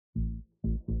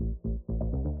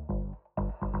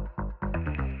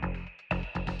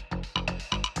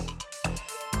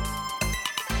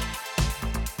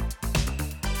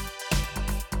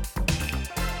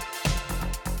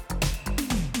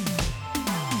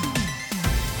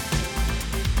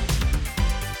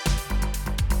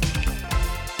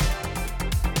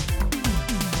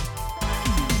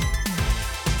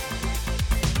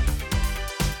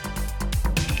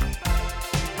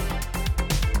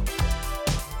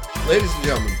Ladies and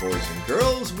gentlemen, boys and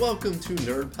girls, welcome to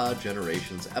Nerd Pod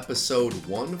Generations, episode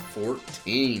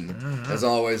 114. As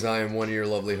always, I am one of your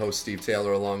lovely hosts, Steve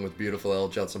Taylor, along with beautiful Elle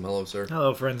Jetsam. Hello, sir.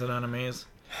 Hello, friends and enemies.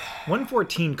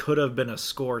 114 could have been a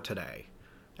score today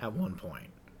at one point.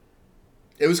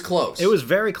 It was close. It was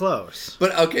very close.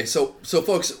 But, okay, so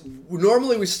folks,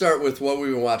 normally we start with what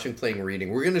we've been watching, playing,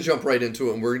 reading. We're going to jump right into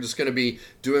it, and we're just going to be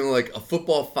doing like a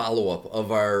football follow-up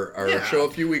of our show a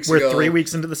few weeks ago. We're 3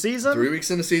 weeks into the season? 3 weeks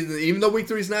into the season. Even though week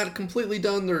 3 is not completely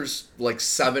done, there's like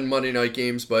 7 Monday night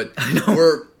games, but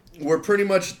we're pretty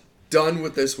much done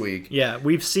with this week. Yeah,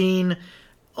 we've seen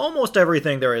almost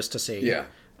everything there is to see. Yeah.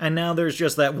 And now there's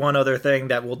just that one other thing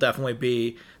that will definitely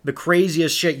be the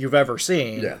craziest shit you've ever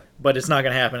seen. Yeah. But it's not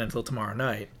going to happen until tomorrow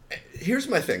night. Here's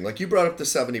my thing. Like, you brought up the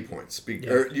 70 points.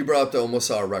 Or you brought up the almost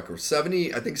saw a record.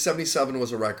 70, I think 77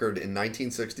 was a record in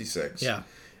 1966. Yeah.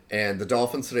 And the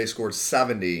Dolphins today scored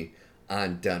 70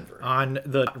 on Denver. On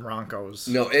the Broncos.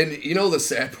 No, and you know the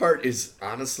sad part is,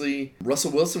 honestly,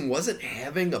 Russell Wilson wasn't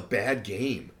having a bad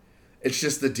game. It's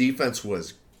just the defense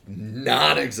was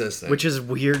non-existent. Which is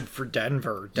weird for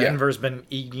Denver. Denver's been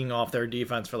eating off their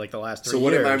defense for like the last 3 years. So what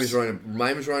did Miami's running?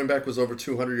 Miami's running back was over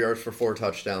 200 yards for 4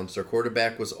 touchdowns. Their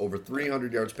quarterback was over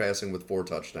 300 yards passing with 4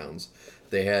 touchdowns.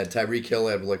 They had Tyreek Hill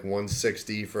had like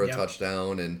 160 for a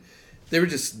touchdown, and they were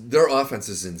just, their offense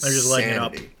is insanity. They're just lighting it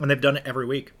up, and they've done it every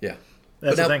week. Yeah.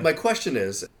 That's but now the thing. My question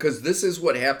is, because this is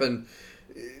what happened.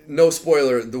 No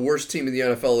spoiler, the worst team in the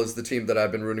NFL is the team that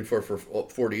I've been rooting for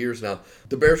 40 years now.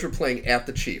 The Bears were playing at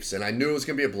the Chiefs, and I knew it was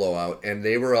going to be a blowout, and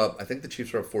they were up, I think the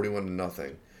Chiefs were up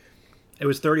 41-0. It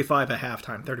was 35 at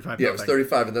halftime, 35-0. Yeah, it was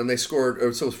 35, and then they scored,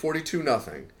 so it was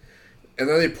 42-0. And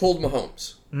then they pulled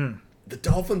Mahomes. The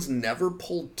Dolphins never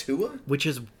pulled Tua? Which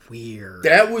is weird.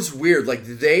 That was weird. Like,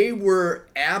 they were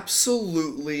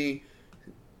absolutely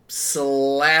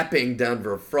slapping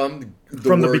Denver from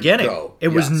the beginning. Go. It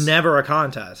was never a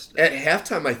contest. At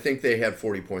halftime, I think they had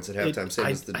 40 points at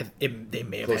halftime. They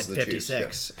may have had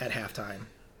 56 at halftime.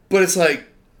 But it's like,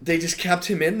 they just kept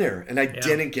him in there, and I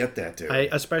didn't get that, dude.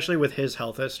 Especially with his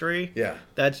health history. Yeah.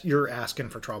 You're asking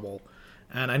for trouble.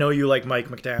 And I know you like Mike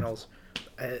McDaniels.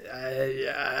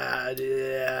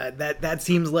 That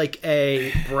seems like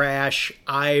a brash,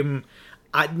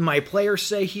 my players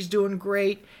say he's doing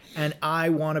great, and I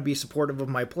want to be supportive of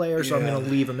my players, so I'm going to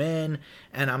leave him in.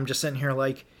 And I'm just sitting here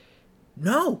like,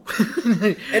 no.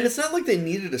 And it's not like they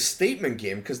needed a statement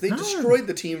game, because they destroyed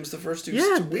the teams the first two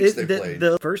weeks they played.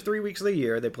 The first 3 weeks of the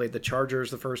year, they played the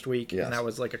Chargers the first week, and that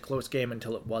was like a close game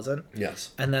until it wasn't.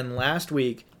 Yes. And then last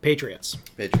week, Patriots.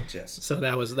 Yes. So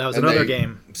that was another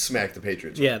game. Smacked the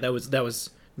Patriots. Yeah, that was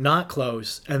not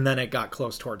close, and then it got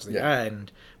close towards the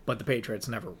end. But the Patriots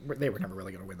were never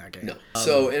really going to win that game.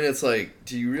 No. And it's like,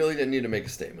 do you really need to make a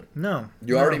statement? No.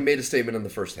 You already made a statement in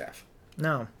the first half.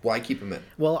 No. Why keep him in?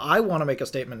 Well, I want to make a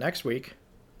statement next week.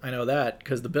 I know that,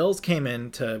 because the Bills came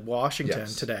into Washington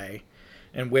today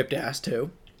and whipped ass too.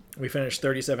 We finished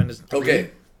 37-3. Okay.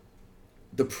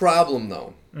 The problem,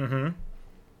 though,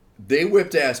 they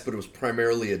whipped ass, but it was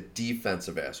primarily a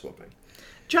defensive ass whooping.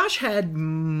 Josh had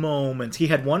moments. He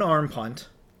had one arm punt,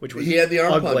 which was He had the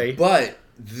arm ugly. punt, but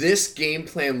this game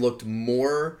plan looked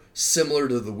more similar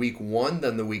to the week 1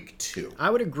 than the week 2. I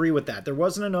would agree with that. There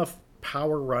wasn't enough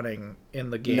power running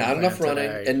in the game. Not enough running,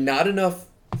 today. and not enough,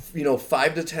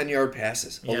 5 to 10 yard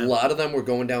passes. Yeah. A lot of them were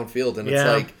going downfield, and it's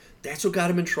like, that's what got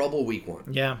him in trouble week 1.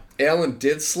 Yeah. Allen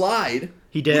did slide.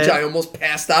 He did. Which I almost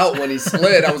passed out when he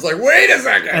slid. I was like, wait a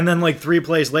second. And then like 3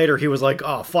 plays later, he was like,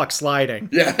 oh, fuck sliding.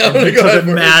 Yeah. It took a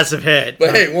massive hit. But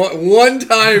hey, one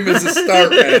time is a start,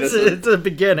 man. It's a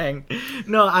beginning.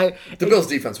 No, The Bills'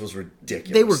 defense was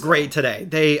ridiculous. They were great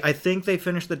today. I think they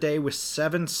finished the day with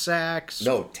 7 sacks.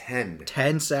 No, 10.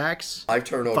 10 sacks. 5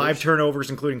 turnovers. 5 turnovers,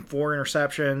 including 4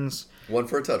 interceptions. 1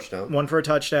 for a touchdown.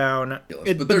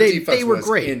 But their defense were was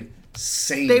great.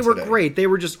 Insane. They were today. great. They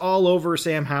were just all over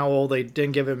Sam Howell. They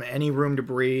didn't give him any room to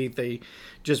breathe. They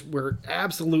just were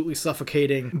absolutely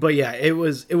suffocating. But yeah, it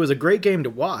was a great game to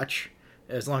watch,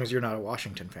 as long as you're not a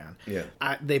Washington fan. Yeah.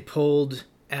 They pulled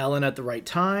Allen at the right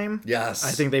time. Yes.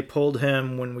 I think they pulled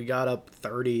him when we got up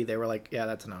 30. They were like, yeah,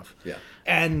 that's enough. Yeah.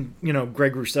 And,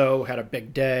 Greg Rousseau had a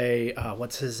big day.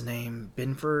 What's his name?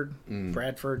 Binford?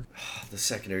 Bradford? The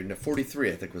secondary.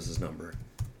 43, I think, was his number.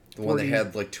 The one that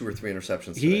had like 2 or 3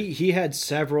 interceptions today. He had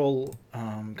several,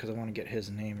 because I want to get his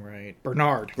name right.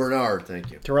 Bernard, thank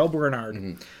you. Terrell Bernard.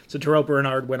 Mm-hmm. So Terrell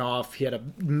Bernard went off. He had a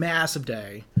massive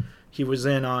day. He was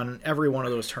in on every one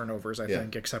of those turnovers, I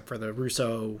think, except for the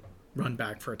Rousseau run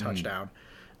back for a touchdown.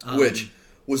 Which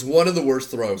was one of the worst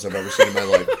throws I've ever seen in my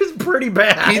life. It was pretty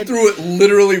bad. He threw it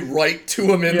literally right to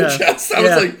him in the chest. I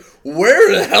was like,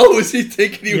 where the hell was he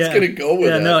thinking he was going to go with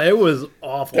that? No, it was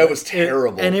awful. That was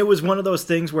terrible. And it was one of those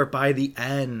things where by the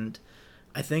end,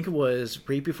 I think it was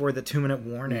right before the 2-minute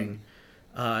warning,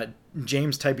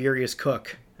 James Tiberius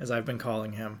Cook, as I've been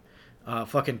calling him,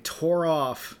 fucking tore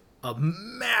off a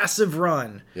massive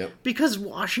run because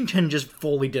Washington just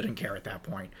fully didn't care at that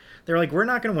point. They're like, we're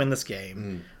not going to win this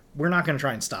game. We're not going to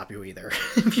try and stop you either.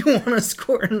 If you want to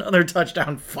score another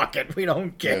touchdown, fuck it. We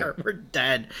don't care. We're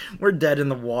dead. We're dead in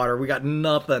the water. We got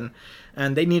nothing.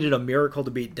 And they needed a miracle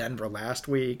to beat Denver last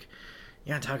week.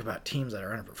 You got to talk about teams that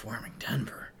are underperforming.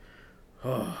 Denver.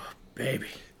 Oh, baby.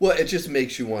 Well, it just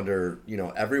makes you wonder,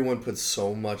 everyone puts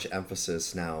so much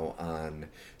emphasis now on...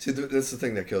 See, that's the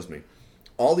thing that kills me.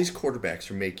 All these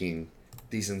quarterbacks are making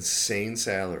these insane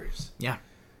salaries. Yeah.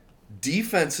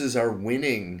 Defenses are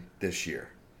winning this year.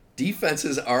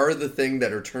 Defenses are the thing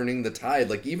that are turning the tide.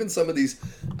 Like, even some of these...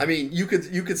 I mean, you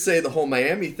could say the whole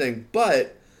Miami thing,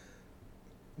 but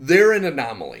they're an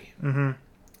anomaly. Mm-hmm.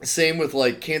 Same with,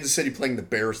 like, Kansas City playing the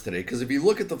Bears today. Because if you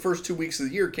look at the first 2 weeks of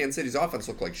the year, Kansas City's offense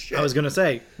looked like shit. I was going to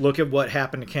say, look at what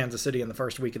happened to Kansas City in the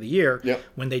first week of the year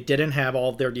when they didn't have all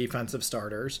of their defensive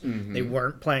starters. Mm-hmm. They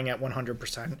weren't playing at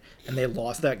 100%, and they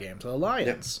lost that game to the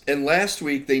Lions. Yep. And last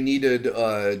week, they needed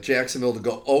Jacksonville to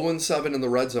go 0-7 in the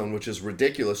red zone, which is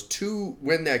ridiculous, to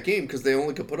win that game because they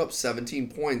only could put up 17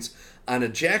 points on a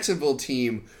Jacksonville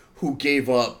team who gave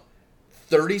up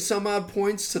 30-some-odd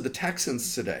points to the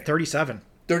Texans today. 37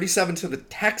 to the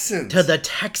Texans.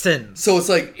 So it's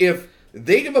like if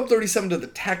they give up 37 to the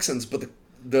Texans, but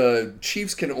the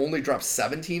Chiefs can only drop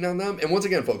 17 on them. And once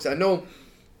again, folks, I know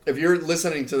if you're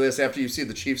listening to this after you see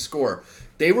the Chiefs score,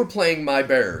 they were playing my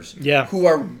Bears, who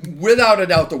are without a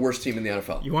doubt the worst team in the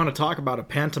NFL. You want to talk about a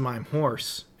pantomime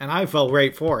horse, and I fell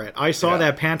right for it. I saw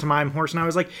that pantomime horse, and I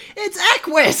was like, it's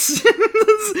Equus!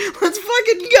 let's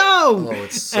fucking go! Oh,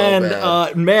 it's so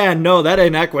bad. Man, no, that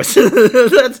ain't Equus.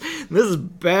 This is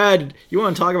bad. You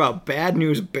want to talk about bad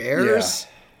news Bears?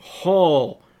 Yeah.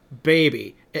 Oh,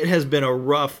 baby. It has been a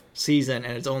rough season,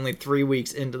 and it's only 3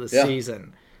 weeks into the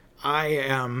season. I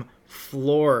am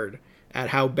floored at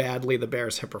how badly the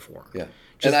Bears have performed. Yeah.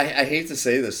 And I hate to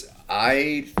say this.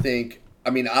 I think,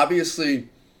 obviously,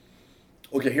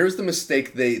 okay, here's the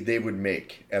mistake they would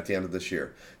make at the end of this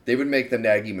year. They would make the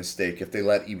Nagy mistake if they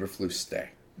let Eberflus stay.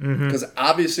 Because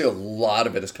obviously a lot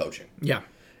of it is coaching. Yeah.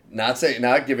 Not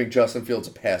giving Justin Fields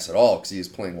a pass at all because he is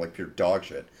playing like pure dog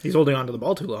shit. He's holding on to the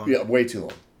ball too long. Yeah, way too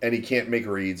long. And he can't make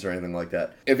reads or anything like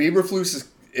that. If Eberflus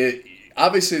is...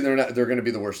 obviously, they're going to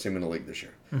be the worst team in the league this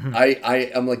year.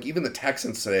 Mm-hmm. I'm like, even the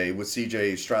Texans today with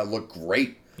C.J. Stroud look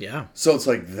great. Yeah. So it's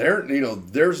like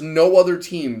there's no other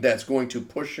team that's going to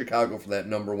push Chicago for that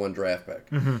number 1 draft pick.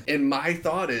 Mm-hmm. And my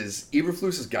thought is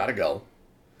Eberflus has got to go.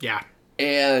 Yeah.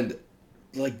 And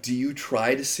like, do you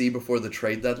try to see before the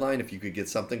trade deadline if you could get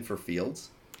something for Fields?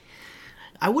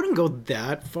 I wouldn't go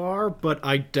that far, but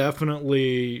I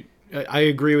definitely. I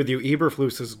agree with you.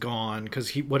 Eberflus is gone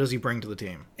because what does he bring to the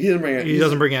team? He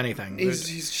doesn't bring anything. He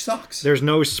sucks. There's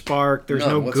no spark. There's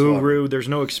no guru. There's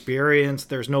no experience.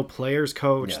 There's no players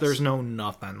coach. Yes. There's no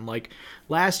nothing. Like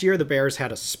last year, the Bears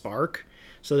had a spark.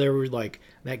 So there was like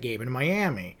that game in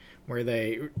Miami where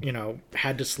they,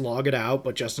 had to slog it out,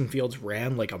 but Justin Fields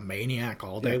ran like a maniac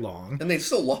all day long. And they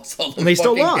still lost all those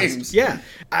games. Yeah.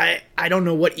 I don't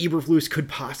know what Eberflus could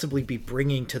possibly be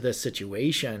bringing to this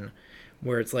situation.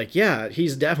 Where it's like,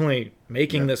 he's definitely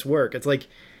making this work. It's like,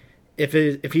 if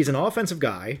he's an offensive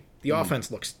guy, the offense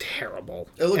looks terrible.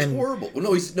 It looks horrible.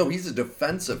 No, he's a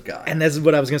defensive guy. And that's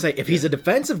what I was going to say. If he's a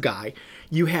defensive guy,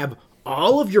 you have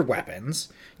all of your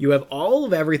weapons. You have all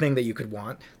of everything that you could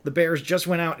want. The Bears just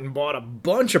went out and bought a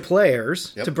bunch of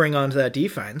players to bring onto that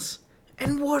defense.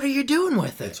 And what are you doing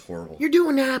with it? It's horrible. You're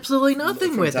doing absolutely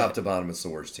nothing with it. From top to bottom, it's the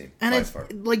worst team. And it's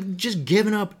like just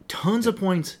giving up tons of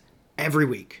points every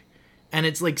week. And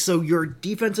it's like, so your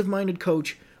defensive-minded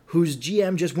coach, whose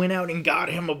GM just went out and got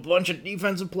him a bunch of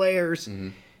defensive players,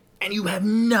 and you have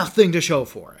nothing to show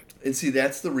for it. And see,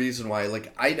 that's the reason why,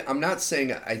 like, I'm not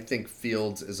saying I think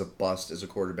Fields is a bust as a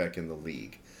quarterback in the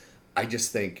league. I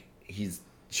just think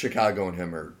Chicago and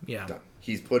him are done.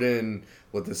 He's put in,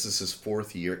 this is his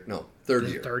third year.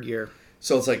 Third year.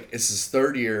 So it's like, it's his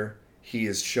third year. He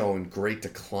has shown great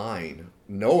decline.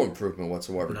 No improvement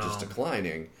whatsoever, just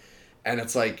declining. And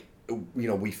it's like,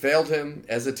 we failed him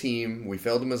as a team. We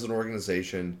failed him as an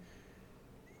organization.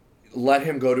 Let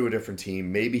him go to a different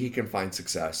team. Maybe he can find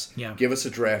success. Yeah. Give us a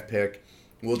draft pick.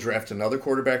 We'll draft another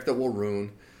quarterback that will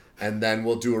ruin. And then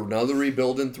we'll do another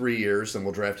rebuild in 3 years, and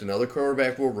we'll draft another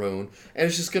quarterback we'll ruin. And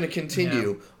it's just going to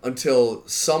continue until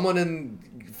someone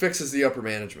fixes the upper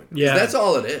management. Yeah. That's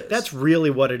all it is. That's really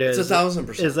what it is. It's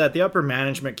 1,000%. Is that the upper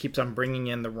management keeps on bringing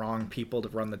in the wrong people to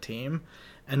run the team,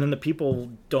 and then the people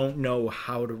don't know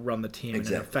how to run the team in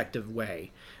an effective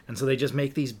way. And so they just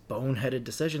make these boneheaded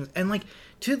decisions. And, like,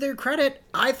 to their credit,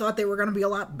 I thought they were going to be a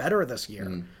lot better this year.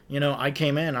 Mm. You know, I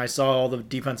came in, I saw all the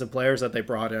defensive players that they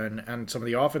brought in and some of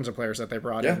the offensive players that they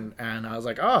brought in, and I was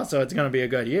like, oh, so it's going to be a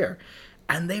good year.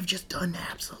 And they've just done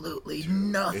absolutely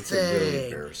nothing. It's really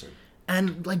embarrassing.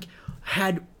 And, like,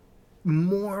 had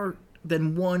more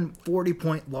than one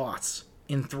 40-point loss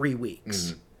in 3 weeks.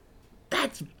 Mm-hmm.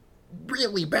 That's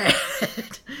really bad.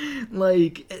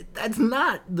 Like, that's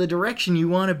not the direction you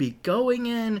want to be going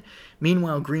in.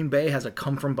 Meanwhile, Green Bay has a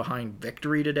come-from-behind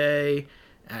victory today,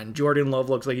 and Jordan Love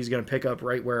looks like he's going to pick up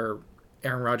right where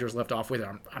Aaron Rodgers left off with it.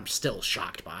 I'm still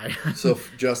shocked by. So,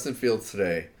 Justin Fields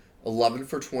today, 11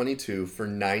 for 22 for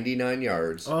 99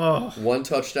 yards, 1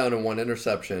 touchdown and 1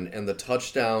 interception, and the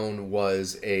touchdown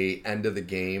was a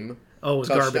end-of-the-game it was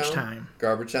touchdown, garbage time.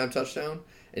 Garbage time touchdown,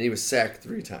 and he was sacked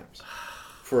 3 times.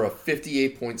 For a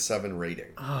 58.7 rating.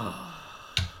 Oh,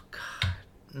 God.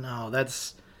 No,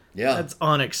 that's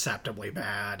unacceptably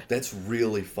bad. That's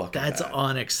really fucking bad. That's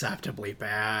unacceptably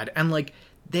bad. And, like,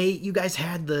 you guys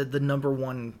had the number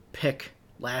 1 pick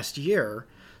last year,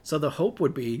 so the hope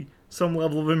would be some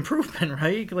level of improvement,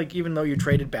 right? Like, even though you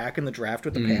traded back in the draft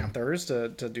with the Panthers to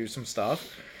do some stuff,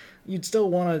 you'd still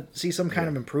want to see some kind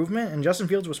of improvement. And Justin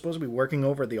Fields was supposed to be working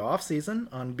over the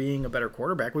offseason on being a better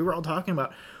quarterback. We were all talking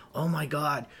about, oh my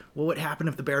God, what would happen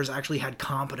if the Bears actually had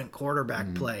competent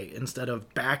quarterback play instead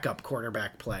of backup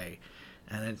quarterback play?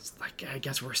 And it's like, I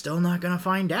guess we're still not going to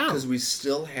find out. Because we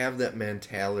still have that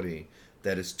mentality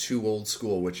that is too old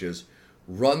school, which is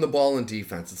run the ball in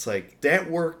defense. It's like, that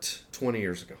worked 20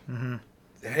 years ago. Mm-hmm.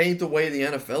 That ain't the way the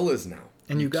NFL is now.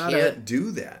 And you can't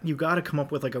do that. You got to come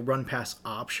up with like a run-pass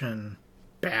option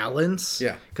balance.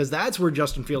 Yeah. Because that's where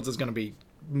Justin Fields is going to be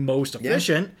most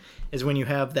efficient, is when you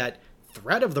have that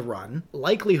threat of the run,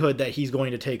 likelihood that he's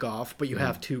going to take off, but you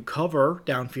have to cover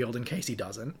downfield in case he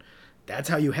doesn't. That's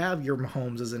how you have your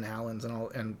Mahomeses and Allens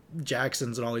and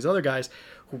Jacksons and all these other guys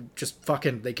who just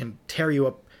they can tear you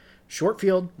up short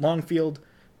field, long field,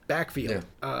 backfield.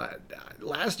 Yeah.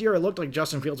 Last year, it looked like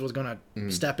Justin Fields was going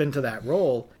to step into that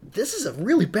role. This is a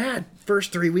really bad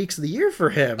first 3 weeks of the year for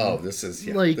him. Oh, this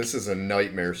is a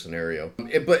nightmare scenario.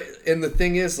 And the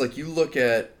thing is, like, you look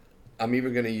at, I'm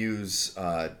even going to use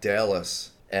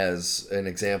Dallas as an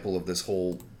example of this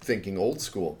whole thinking old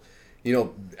school. You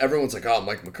know, everyone's like, oh,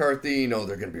 Mike McCarthy, you know,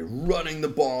 they're going to be running the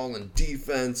ball and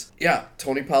defense. Yeah,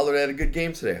 Tony Pollard had a good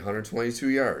game today, 122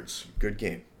 yards. Good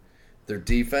game. Their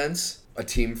defense, a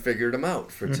team figured them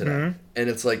out for today. Mm-hmm. And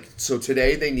it's like, so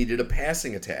today they needed a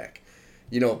passing attack.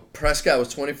 You know, Prescott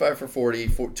was 25 for 40,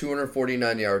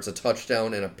 249 yards, a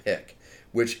touchdown, and a pick,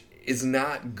 which is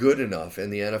not good enough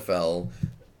in the NFL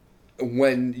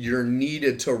when you're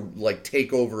needed to, like,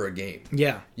 take over a game.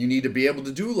 Yeah. You need to be able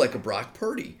to do like a Brock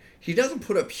Purdy. He doesn't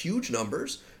put up huge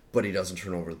numbers, but he doesn't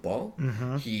turn over the ball.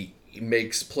 Mm-hmm. He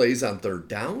makes plays on third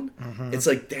down. Mm-hmm. It's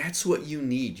like, that's what you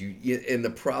need. And the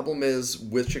problem is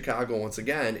with Chicago, once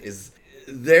again, is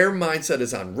their mindset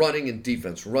is on running and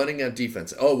defense, running on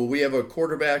defense. Oh, well, we have a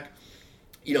quarterback,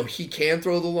 you know, he can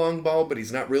throw the long ball, but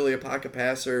he's not really a pocket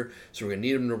passer, so we're going to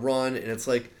need him to run. And it's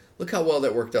like, look how well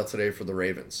that worked out today for the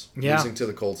Ravens. Yeah. Losing to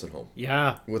the Colts at home.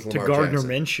 Yeah. With Lamar to Gardner Jackson.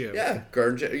 Minshew.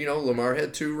 Yeah. You know, Lamar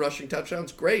had 2 rushing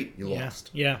touchdowns. Great. You lost.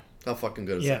 Yeah. How fucking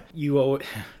good is that?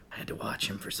 I had to watch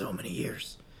him for so many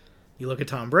years. You look at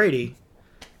Tom Brady.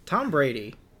 Tom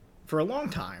Brady, for a long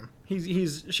time,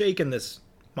 he's shaken this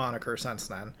moniker since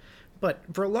then. But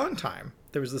for a long time,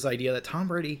 there was this idea that Tom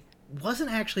Brady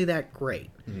wasn't actually that great.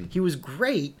 Mm-hmm. He was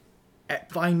great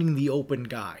at finding the open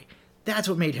guy. That's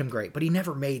what made him great, but he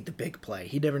never made the big play.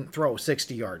 He didn't throw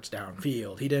 60 yards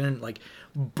downfield. He didn't, like,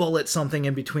 bullet something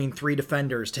in between 3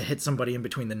 defenders to hit somebody in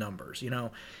between the numbers. You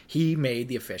know, he made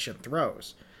the efficient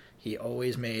throws. He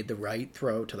always made the right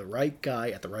throw to the right guy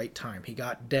at the right time. He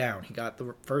got down. He got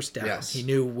the first down. Yes. He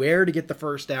knew where to get the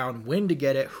first down, when to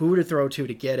get it, who to throw to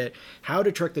get it, how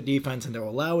to trick the defense into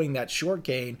allowing that short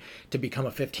gain to become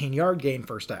a 15-yard gain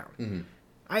first down. Mm-hmm.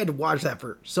 I had to watch that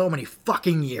for so many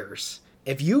fucking years.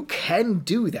 If you can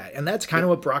do that, and that's kind of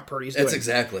what Brock Purdy's doing. That's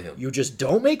exactly him. You just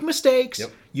don't make mistakes.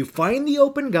 Yep. You find the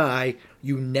open guy.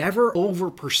 You never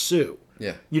over-pursue.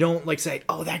 Yeah. You don't, like, say,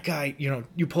 oh, that guy, you know,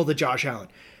 you pull the Josh Allen.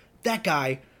 That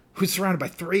guy who's surrounded by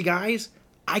 3 guys,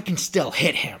 I can still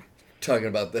hit him. Talking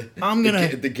about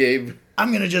the Gabe.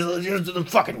 I'm going to just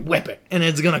fucking whip it. And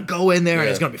it's going to go in there and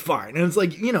it's going to be fine. And it's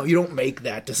like, you don't make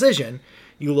that decision.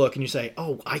 You look and you say,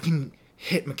 oh, I can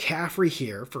hit McCaffrey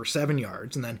here for 7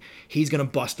 yards. And then he's going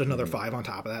to bust another 5 on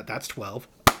top of that. That's 12.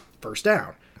 First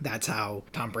down. That's how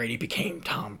Tom Brady became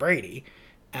Tom Brady.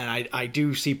 And I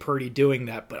do see Purdy doing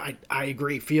that. But I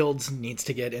agree. Fields needs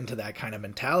to get into that kind of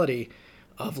mentality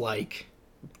of like,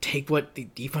 take what the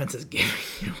defense is giving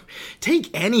you. Take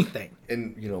anything.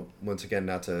 And, once again,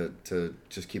 not to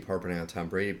just keep harping on Tom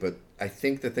Brady, but I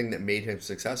think the thing that made him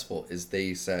successful is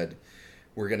they said,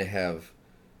 we're going to have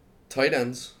tight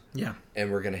ends. Yeah.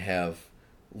 And we're going to have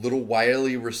little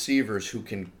wily receivers who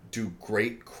can do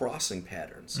great crossing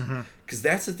patterns. Because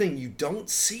that's the thing you don't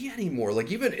see anymore. Like,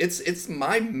 even it's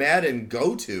my Madden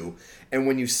go-to. And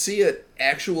when you see it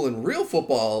actual in real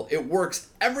football, it works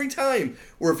every time.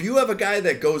 Where if you have a guy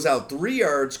that goes out 3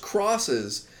 yards,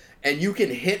 crosses, and you can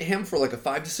hit him for like a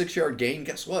 5 to 6 yard gain,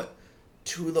 guess what?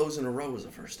 2 of those in a row is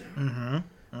a first down.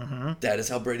 That is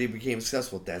how Brady became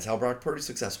successful. That's how Brock Purdy's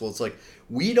successful. It's like,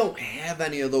 we don't have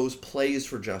any of those plays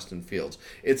for Justin Fields.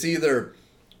 It's either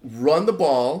run the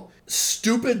ball,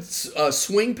 stupid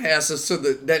swing passes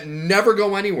that never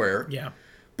go anywhere. Yeah.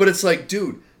 But it's like,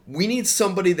 dude, we need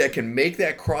somebody that can make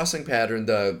that crossing pattern.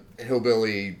 The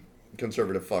hillbilly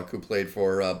conservative fuck who played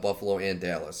for Buffalo and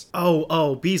Dallas.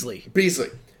 Oh, Beasley.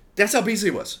 That's how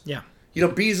Beasley was. Yeah.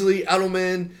 Beasley,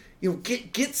 Edelman.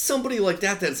 Get somebody like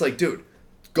that that's like, dude,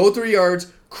 go 3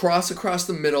 yards, cross across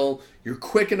the middle. You're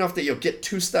quick enough that you'll get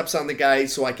 2 steps on the guy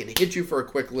so I can hit you for a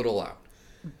quick little out.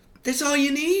 That's all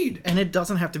you need. And it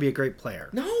doesn't have to be a great player.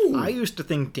 No. I used to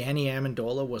think Danny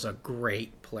Amendola was a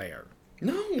great player.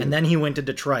 No. And then he went to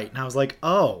Detroit, and I was like,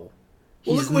 oh,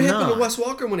 well, look what happened to Wes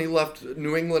Walker when he left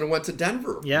New England and went to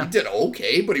Denver. Yeah. He did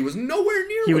okay, but he was nowhere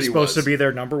near what he was. He was supposed to be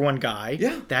their number one guy.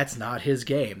 Yeah. That's not his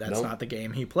game. That's not the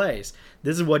game he plays.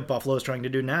 This is what Buffalo's trying to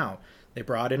do now. They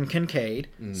brought in Kincaid,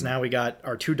 so now we got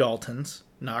our 2 Daltons,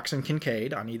 Knox and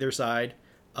Kincaid, on either side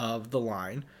of the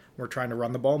line. We're trying to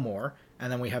run the ball more,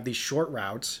 and then we have these short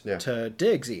routes to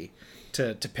Diggsy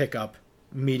to pick up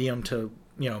medium to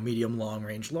medium long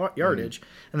range yardage,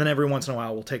 and then every once in a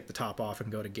while we'll take the top off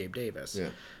and go to Gabe Davis. Yeah.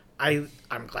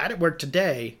 I'm glad it worked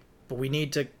today, but we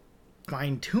need to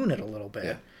fine tune it a little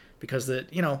bit because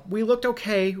we looked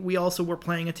okay. We also were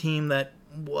playing a team that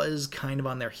was kind of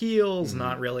on their heels,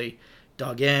 not really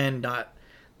dug in,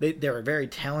 they're a very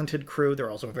talented crew. They're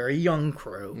also a very young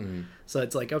crew. So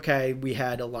it's like, okay, we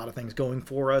had a lot of things going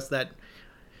for us that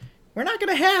we're not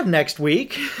going to have next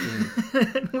week.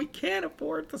 We can't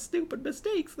afford the stupid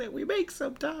mistakes that we make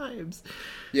sometimes.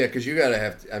 Yeah, because you got to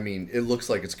have to, it looks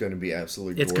like it's going to be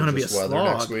absolutely gorgeous weather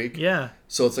slog next week. Yeah.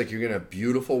 So it's like you're going to have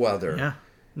beautiful weather. Yeah.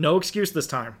 No excuse this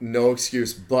time. No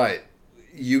excuse, but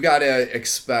you got to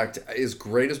expect, as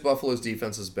great as Buffalo's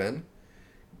defense has been,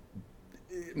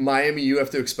 Miami, you have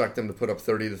to expect them to put up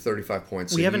 30 to 35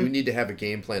 points. So you need to have a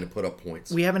game plan to put up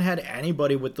points. We haven't had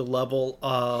anybody with the level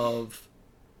of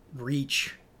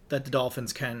reach that the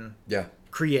Dolphins can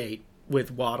create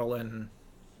with Waddle and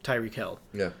Tyreek Hill.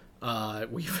 Yeah.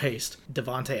 We faced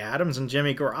Devontae Adams and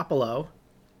Jimmy Garoppolo.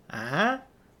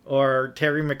 Or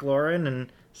Terry McLaurin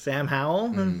and Sam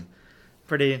Howell.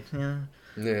 Pretty,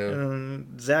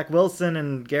 Zach Wilson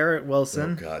and Garrett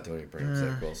Wilson. Oh, God, don't even bring up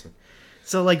Zach Wilson.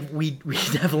 So, we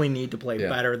definitely need to play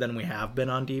better than we have been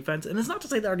on defense. And it's not to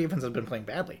say that our defense has been playing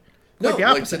badly. No,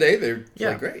 like today, they're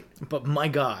playing great. But, my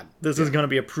God, this is going to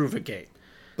be a prove-it-gate.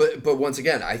 But once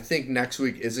again, I think next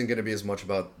week isn't going to be as much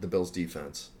about the Bills'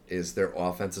 defense. Their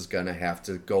offense is going to have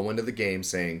to go into the game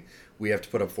saying, we have to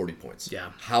put up 40 points.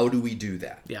 Yeah. How do we do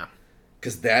that? Yeah.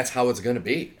 Because that's how it's going to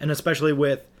be. And especially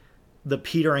with the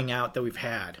petering out that we've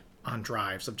had on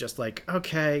drives of just like,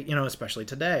 okay, especially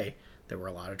today, there were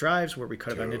a lot of drives where we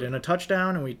could have ended in a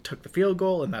touchdown and we took the field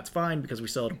goal, and that's fine because we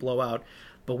still had a blowout.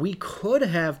 But we could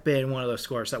have been one of those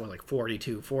scores that was like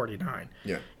 42-49.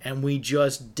 Yeah. And we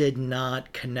just did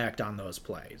not connect on those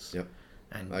plays. Yep.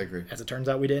 And I agree. As it turns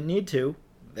out, we didn't need to.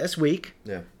 This week.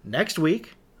 Yeah. Next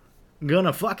week,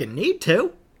 gonna fucking need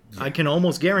to. Yeah. I can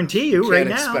almost guarantee you right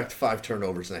now. Can't expect 5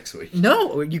 turnovers next week.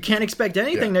 No, you can't expect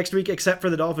anything next week except for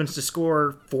the Dolphins to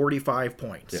score 45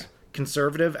 points. Yeah.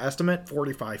 Conservative estimate,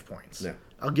 45 points. Yeah.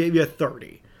 I'll give you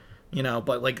 30.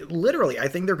 But literally, I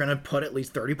think they're going to put at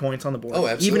least 30 points on the board. Oh,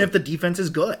 absolutely. Even if the defense is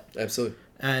good. Absolutely.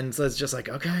 And so it's just like,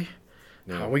 okay,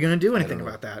 how are we going to do anything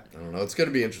about that? I don't know. It's going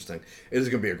to be interesting. It is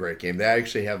going to be a great game. They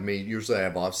actually have me, usually I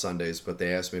have off Sundays, but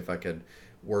they asked me if I could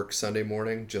work Sunday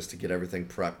morning just to get everything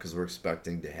prepped because we're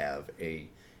expecting to have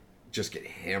just get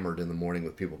hammered in the morning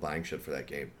with people buying shit for that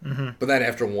game. Mm-hmm. But then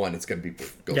after 1, it's going to be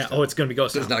ghost town. It's going to be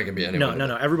ghost town. There's not going to be anyone.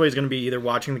 No. Everybody's going to be either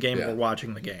watching the game or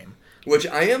watching the game. Which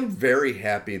I am very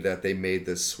happy that they made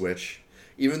this switch,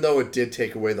 even though it did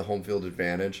take away the home field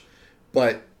advantage.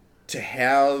 But to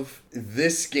have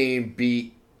this game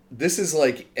be... This is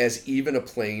like as even a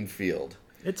playing field.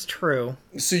 It's true.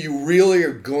 So you really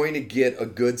are going to get a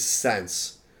good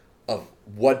sense of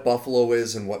what Buffalo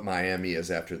is and what Miami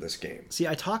is after this game. See,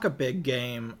 I talk a big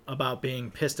game about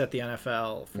being pissed at the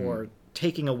NFL for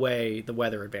taking away the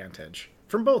weather advantage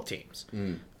from both teams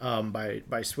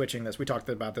by switching this. We talked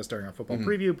about this during our football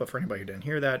preview, but for anybody who didn't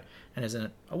hear that and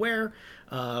isn't aware,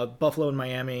 Buffalo and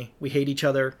Miami, we hate each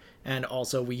other, and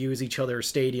also we use each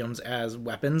other's stadiums as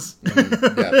weapons. Yeah,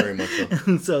 very much so.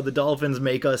 And so the Dolphins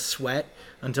make us sweat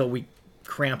until we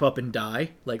cramp up and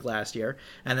die, like last year,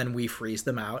 and then we freeze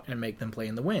them out and make them play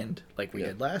in the wind, like we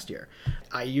did last year.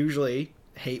 I usually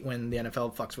hate when the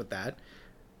NFL fucks with that.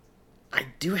 I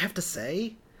do have to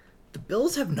say, the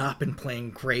Bills have not been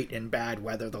playing great in bad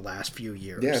weather the last few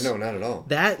years. Yeah, no, not at all.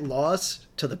 That loss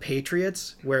to the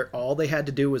Patriots, where all they had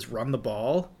to do was run the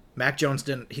ball, Mac Jones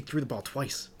he threw the ball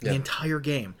twice the entire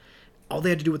game. All they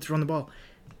had to do was run the ball.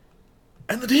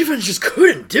 And the defense just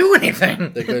couldn't do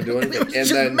anything. They couldn't do anything. It was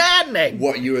just maddening.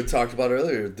 What you had talked about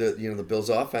earlier, the Bills'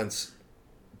 offense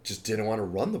just didn't want to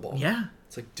run the ball. Yeah.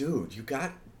 It's like, dude, you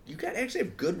got actually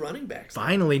have good running backs.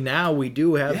 Finally, now we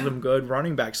do have some good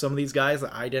running backs. Some of these guys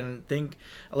that I didn't think...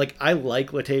 Like, I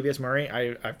like Latavius Murray.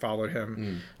 I followed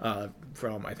him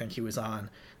from... I think he was on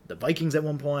the Vikings at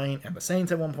one point and the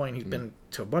Saints at one point. He's been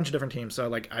to a bunch of different teams. So,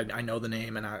 like, I know the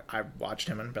name, and I watched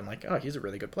him and been like, oh, he's a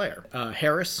really good player.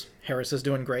 Harris is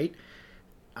doing great.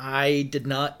 I did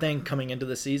not think coming into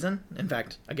the season... In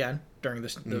fact, again... During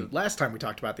the last time we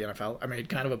talked about the NFL, I made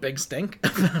kind of a big stink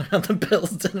about how the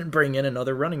Bills didn't bring in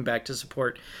another running back to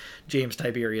support James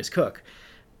Tiberius Cook.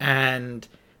 And,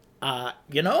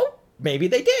 maybe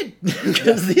they did.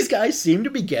 Because these guys seem to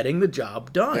be getting the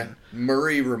job done. Yeah.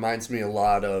 Murray reminds me a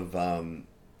lot of,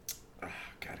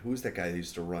 who was that guy who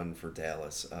used to run for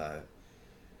Dallas? I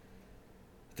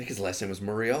think his last name was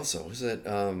Murray also. Was it...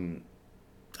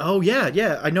 Oh,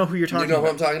 yeah. I know who you're talking about. You know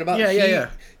who I'm talking about? Yeah.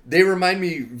 They remind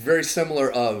me very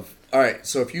similar of, all right,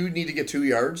 so if you need to get 2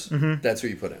 yards, that's who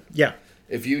you put in. Yeah.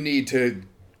 If you need to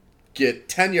get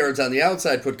 10 yards on the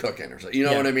outside, put Cook in. Or something. You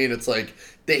know what I mean? It's like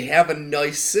they have a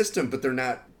nice system, but they're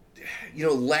not,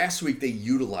 last week they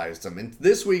utilized them. And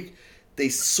this week they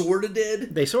sort of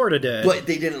did. But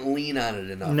they didn't lean on it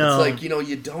enough. No. It's like,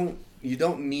 you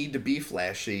don't need to be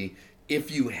flashy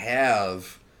if you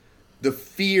have... The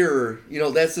fear,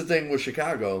 that's the thing with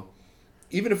Chicago.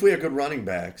 Even if we have good running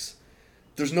backs,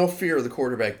 there's no fear of the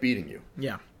quarterback beating you.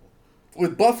 Yeah.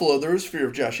 With Buffalo, there is fear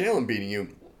of Josh Allen beating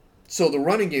you. So the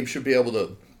running game should be able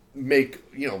to make,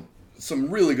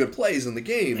 some really good plays in the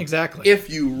game. Exactly.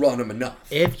 If you run them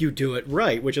enough. If you do it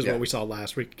right, which is what we saw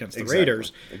last week against the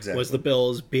Raiders, was the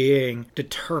Bills being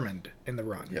determined in the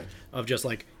run. Yeah. Of just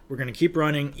like, we're going to keep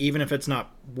running, even if it's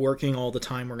not working all the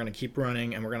time, we're going to keep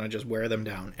running, and we're going to just wear them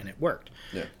down, and it worked.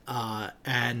 Yeah.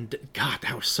 And, God,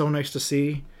 that was so nice to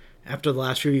see after the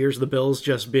last few years of the Bills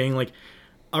just being like,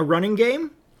 a running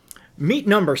game? Meet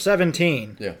number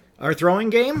 17. Yeah. Our throwing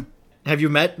game? Have you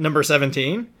met number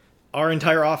 17? Our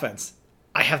entire offense.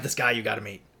 I have this guy you got to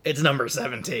meet. It's number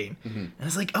 17. And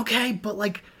it's like, okay, but,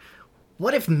 like,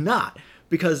 what if not?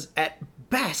 Because at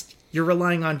best, you're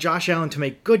relying on Josh Allen to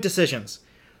make good decisions.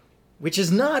 Which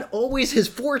is not always his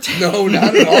forte. No,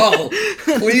 not at all.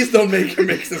 Please don't make him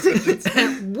make decisions.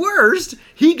 At worst,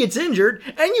 he gets injured,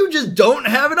 and you just don't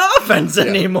have an offense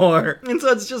anymore. And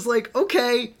so it's just like,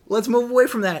 okay, let's move away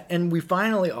from that. And we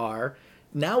finally are.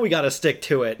 Now we got to stick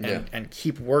to it and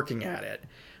keep working at it.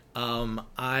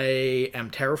 I am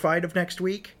terrified of next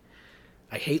week.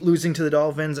 I hate losing to the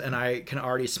Dolphins, and I can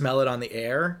already smell it on the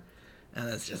air. And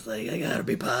it's just like, I gotta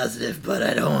be positive, but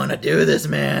I don't want to do this,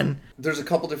 man. There's a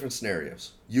couple different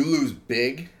scenarios. You lose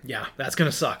big. Yeah, that's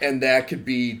going to suck. And that could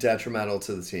be detrimental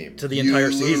to the team. To the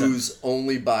entire season. You lose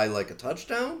only by like a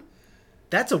touchdown.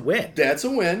 That's a win. That's a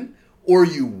win. Or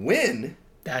you win.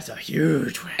 That's a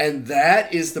huge win. And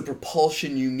that is the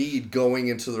propulsion you need going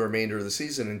into the remainder of the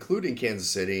season, including Kansas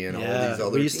City and all these other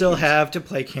teams. We still have to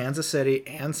play Kansas City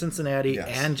and Cincinnati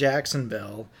and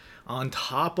Jacksonville. On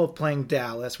top of playing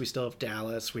Dallas, we still have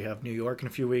Dallas. We have New York in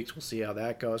a few weeks. We'll see how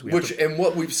that goes. And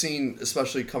what we've seen,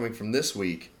 especially coming from this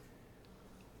week,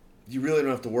 you really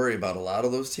don't have to worry about a lot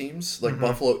of those teams. Like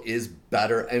Buffalo is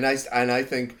better, and I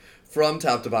think from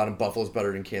top to bottom, Buffalo's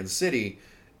better than Kansas City,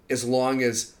 as long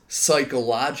as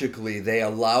psychologically they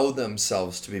allow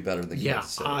themselves to be better than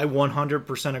Kansas City. Yeah, I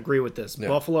 100% agree with this. Yeah.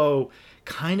 Buffalo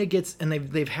kind of gets, and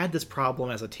they've had this problem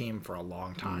as a team for a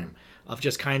long time. Of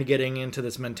just kind of getting into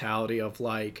this mentality of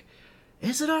like,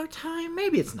 is it our time?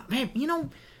 Maybe it's not. Maybe,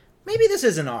 maybe this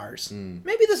isn't ours.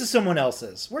 Maybe this is someone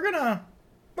else's. We're gonna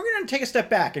take a step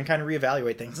back and kind of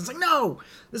reevaluate things. It's like, no,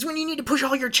 this is when you need to push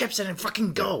all your chips in and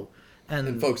fucking go.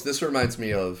 And folks, this reminds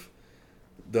me of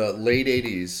the late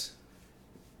 80s.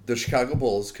 The Chicago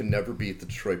Bulls could never beat the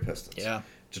Detroit Pistons. Yeah.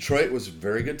 Detroit was a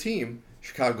very good team.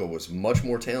 Chicago was much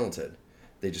more talented.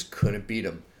 They just couldn't beat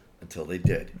them until they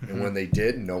did. And when they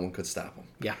did, no one could stop them.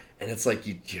 Yeah. And it's like,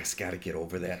 you just got to get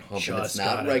over that hump. And it's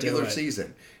not regular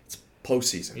season. It's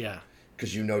postseason. Yeah.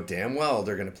 Because you know damn well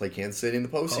they're going to play Kansas City in the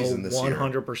postseason this year.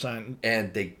 100%.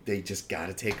 And they just got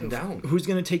to take them down. Who's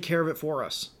going to take care of it for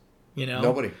us? You know?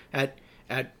 Nobody.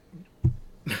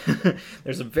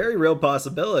 There's a very real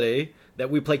possibility that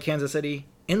we play Kansas City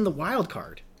in the wild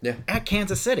card. Yeah. At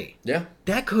Kansas City. Yeah.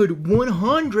 That could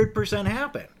 100%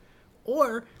 happen.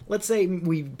 Or let's say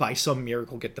we, by some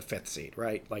miracle, get the 5th seed,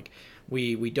 right? Like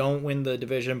we don't win the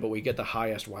division, but we get the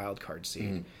highest wild card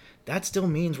seed. That still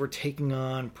means we're taking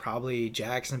on probably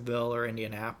Jacksonville or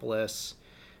Indianapolis,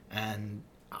 and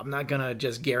I'm not going to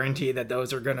just guarantee that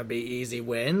those are going to be easy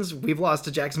wins. We've lost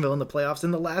to Jacksonville in the playoffs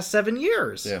in the last 7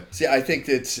 years. Yeah. See, I think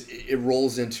that it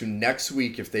rolls into next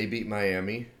week if they beat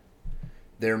Miami.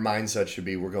 Their mindset should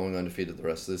be, we're going undefeated the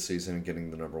rest of the season and getting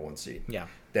the number 1 seed. Yeah.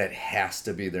 That has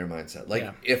to be their mindset.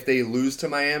 Like, if they lose to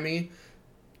Miami,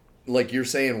 like you're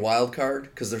saying, wild card,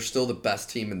 because they're still the best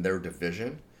team in their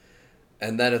division.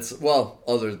 And then it's, well,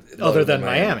 other than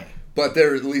Miami. But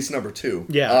they're at least number 2.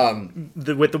 Yeah.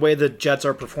 With the way the Jets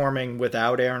are performing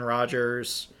without Aaron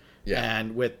Rodgers,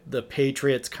 and with the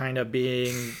Patriots kind of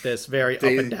being this very up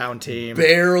and down team.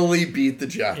 Barely beat the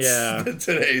Jets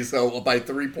today, so by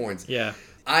 3 points. Yeah.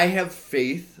 I have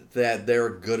faith that they're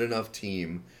a good enough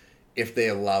team if they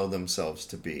allow themselves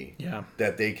to be. Yeah.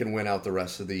 That they can win out the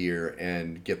rest of the year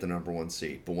and get the number 1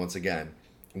 seed. But once again,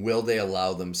 will they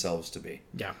allow themselves to be?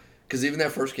 Yeah. Because even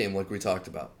that first game, like we talked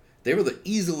about, they were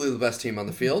easily the best team on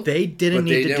the field. They didn't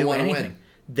need to do anything. Win.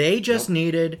 They just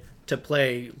needed to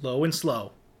play low and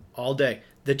slow all day.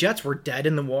 The Jets were dead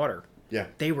in the water. Yeah.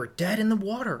 They were dead in the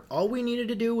water. All we needed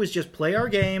to do was just play our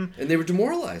game. And they were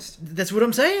demoralized. That's what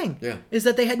I'm saying. Yeah. Is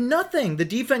that they had nothing. The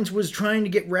defense was trying to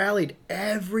get rallied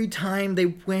every time they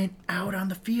went out on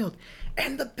the field.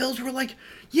 And the Bills were like,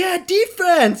 yeah,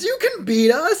 defense, you can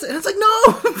beat us. And it's like,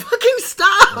 no, fucking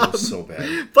stop. That was so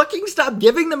bad. Fucking stop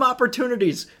giving them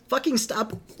opportunities. Fucking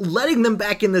stop letting them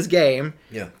back in this game.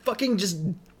 Yeah. Fucking just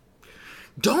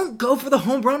don't go for the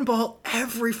home run ball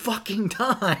every fucking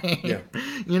time. Yeah.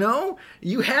 You know?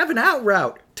 You have an out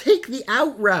route. Take the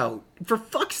out route. For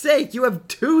fuck's sake, you have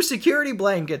 2 security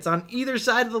blankets on either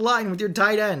side of the line with your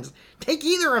tight ends. Take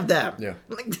either of them. Yeah.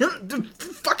 Like,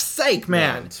 for fuck's sake,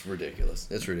 man. No, it's ridiculous.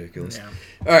 It's ridiculous. Yeah.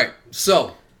 All right,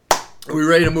 so are we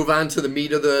ready to move on to the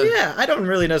meat of the... Yeah, I don't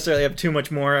really necessarily have too much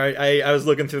more. I was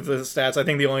looking through the stats. I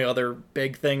think the only other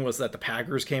big thing was that the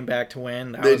Packers came back to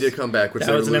win. They did come back, which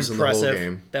they were losing the whole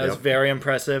game. That was very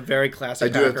impressive, very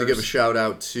classic Packers. I do have to give a shout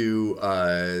out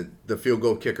to the field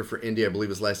goal kicker for Indy. I believe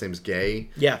his last name is Gay.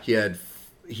 Yeah.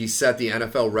 He set the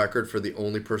NFL record for the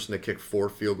only person to kick 4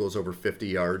 field goals over 50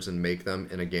 yards and make them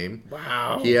in a game.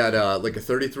 Wow. He had like a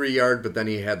 33-yard, but then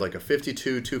he had like a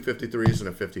 52, 2 53s, and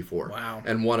a 54. Wow.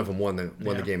 And one of them won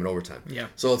the game in overtime. Yeah.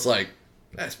 So it's like,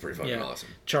 that's pretty fucking awesome.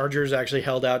 Chargers actually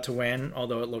held out to win,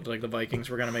 although it looked like the Vikings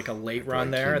were going to make a late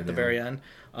run there at the very end.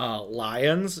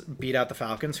 Lions beat out the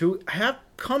Falcons, who have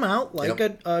come out like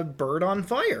a bird on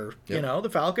fire. Yep. You know, the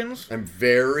Falcons. I'm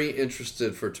very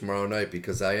interested for tomorrow night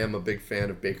because I am a big fan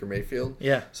of Baker Mayfield.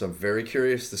 Yeah. So I'm very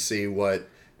curious to see what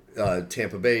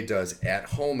Tampa Bay does at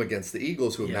home against the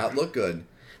Eagles, who have not looked good.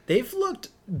 They've looked,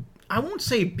 I won't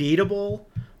say beatable,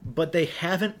 but they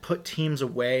haven't put teams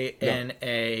away in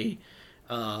a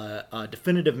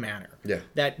definitive manner. Yeah.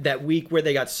 That week where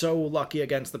they got so lucky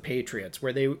against the Patriots,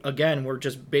 where they, again, were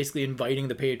just basically inviting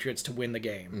the Patriots to win the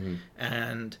game. Mm-hmm.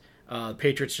 And the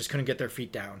Patriots just couldn't get their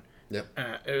feet down. Yep.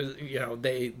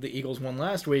 The Eagles won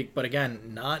last week, but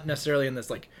again, not necessarily in this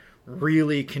like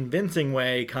really convincing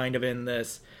way, kind of in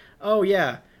this, oh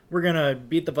yeah, we're going to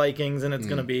beat the Vikings and it's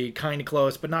going to be kind of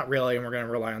close, but not really, and we're going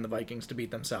to rely on the Vikings to beat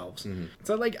themselves. Mm-hmm.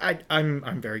 So, like,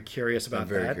 I'm very curious about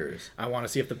that. I'm very curious. I want to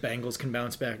see if the Bengals can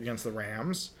bounce back against the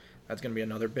Rams. That's going to be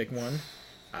another big one.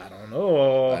 I don't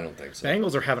know. I don't think so.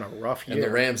 Bengals are having a rough year. And the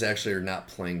Rams actually are not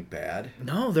playing bad.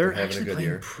 No, they're actually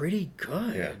playing pretty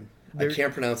good. Yeah. I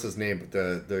can't pronounce his name, but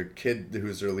the kid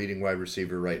who's their leading wide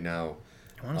receiver right now.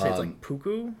 I want to say it's like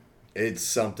Puku. It's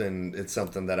something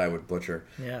that I would butcher.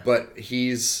 Yeah. But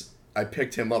I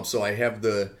picked him up, so I have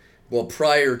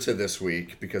prior to this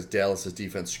week, because Dallas'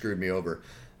 defense screwed me over,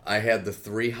 I had the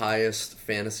 3 highest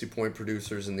fantasy point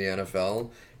producers in the NFL,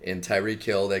 and Tyreek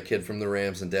Hill, that kid from the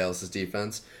Rams and Dallas'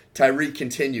 defense. Tyreek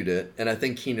continued it, and I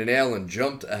think Keenan Allen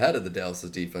jumped ahead of the Dallas'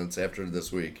 defense after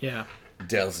this week. Yeah.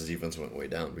 Dallas' defense went way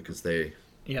down because they...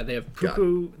 Yeah, they have Puka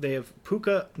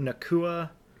Nakua,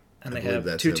 and they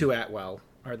have Tutu Atwell.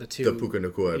 Are the two... The Puka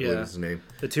Nakua, I believe is his name.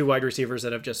 The 2 wide receivers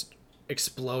that have just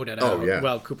exploded out. Yeah.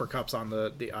 Well, Cooper Kupp's on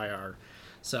the IR.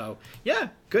 So, yeah,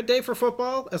 good day for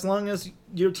football as long as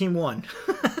your team won.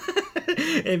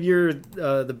 If you're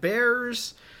the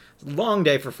Bears, long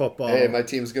day for football. Hey, my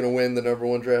team's going to win the number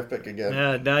 1 draft pick again.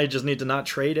 Yeah, now you just need to not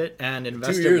trade it and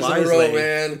invest 2 years wisely. in a row,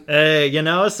 man.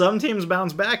 Hey, some teams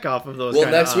bounce back off of those. Well,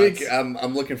 next week,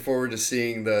 I'm looking forward to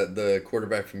seeing the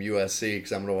quarterback from USC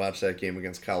because I'm going to watch that game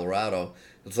against Colorado.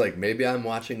 It's like, maybe I'm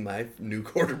watching my new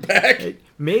quarterback.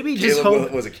 Maybe just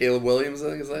hope... Was it Caleb Williams, I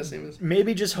think his last name is?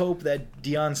 Maybe just hope that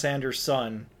Deion Sanders'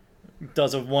 son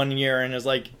does a 1 year and is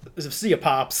like, see ya,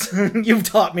 Pops. You've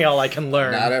taught me all I can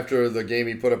learn. Not after the game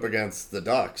he put up against the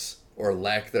Ducks, or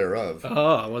lack thereof.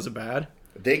 Oh, was it bad?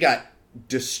 They got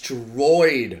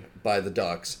destroyed by the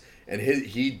Ducks, and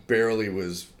he barely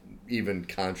was even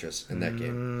conscious in that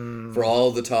game. For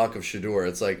all the talk of Shedeur,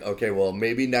 it's like, okay, well,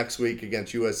 maybe next week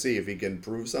against USC if he can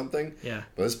prove something. Yeah.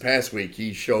 But this past week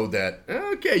he showed that,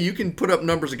 okay, you can put up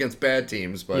numbers against bad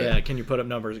teams, but... Yeah, can you put up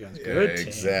numbers against good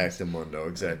teams?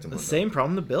 Exactamundo. The same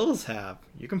problem the Bills have.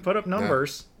 You can put up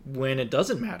numbers when it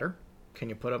doesn't matter. Can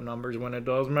you put up numbers when it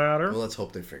does matter? Well, let's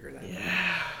hope they figure that out.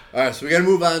 Yeah. All right, so we got to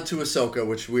move on to Ahsoka,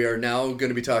 which we are now going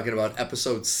to be talking about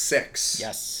episode 6.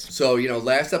 Yes. So,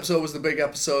 last episode was the big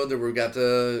episode that we got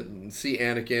to see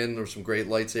Anakin. There was some great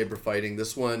lightsaber fighting.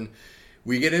 This one,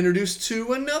 we get introduced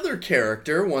to another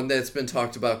character, one that's been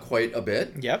talked about quite a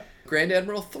bit. Yep. Grand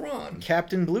Admiral Thrawn.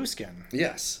 Captain Blueskin.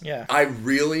 Yes. Yeah. I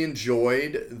really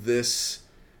enjoyed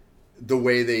the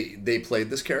way they played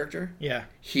this character. Yeah.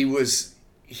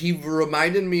 He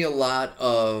reminded me a lot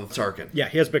of Tarkin. Yeah,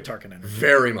 he has big Tarkin in him.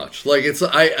 Very much. Like it's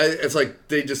like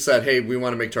they just said, "Hey, we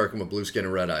want to make Tarkin with blue skin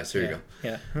and red eyes." Here you go.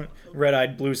 Yeah,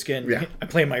 red-eyed blue skin. Yeah. I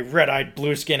play my red-eyed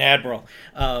blue skin admiral.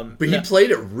 But he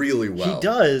played it really well. He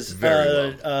does.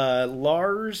 Very well.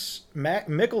 Lars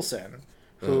Mikkelsen,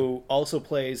 who also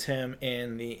plays him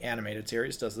in the animated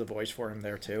series, does the voice for him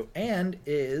there too, and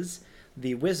is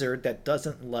the wizard that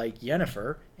doesn't like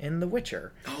Yennefer in The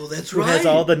Witcher. Oh, that's right. Who has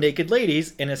all the naked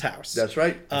ladies in his house. That's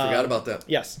right. I forgot about that.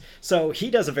 Yes. So he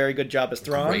does a very good job as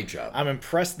Thrawn. Great job. I'm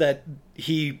impressed that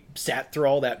he sat through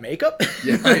all that makeup.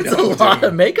 Yeah, I know. It's a lot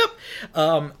of makeup.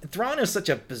 Thrawn is such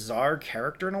a bizarre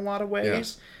character in a lot of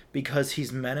ways because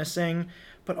he's menacing,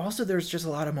 but also there's just a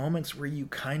lot of moments where you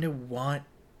kind of want,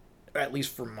 at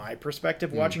least from my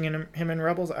perspective, watching him in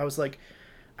Rebels, I was like,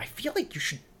 I feel like you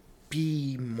should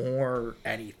be more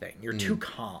anything. You're too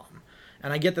calm.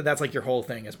 And I get that that's like your whole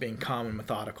thing, is being calm and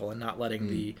methodical and not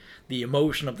letting the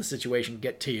emotion of the situation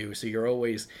get to you, so you're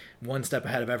always one step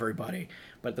ahead of everybody.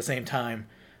 But at the same time,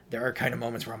 there are kind of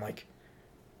moments where I'm like,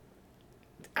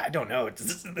 I don't know,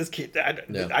 this kid,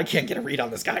 I can't get a read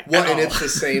on this guy. Well, and it's the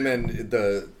same in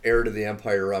the Heir to the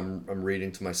Empire I'm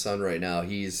reading to my son right now.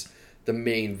 He's the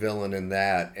main villain in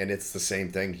that, and it's the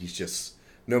same thing. He's just,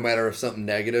 no matter if something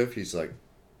negative, he's like,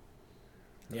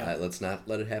 let's not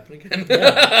let it happen again.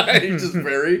 Yeah. He's just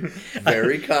very,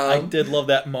 very calm. I did love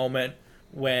that moment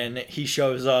when he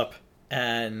shows up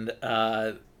and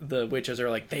the witches are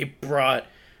like, they brought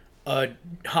a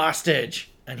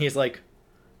hostage. And he's like,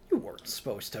 you weren't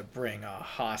supposed to bring a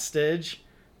hostage.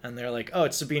 And they're like, oh,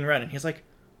 it's Sabine Wren. And he's like,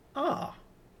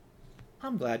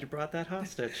 I'm glad you brought that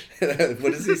hostage.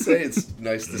 What does he say? It's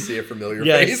nice to see a familiar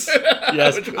face.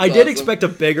 Yes. I did expect a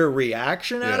bigger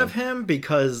reaction out of him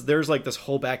because there's like this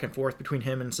whole back and forth between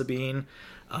him and Sabine.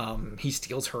 He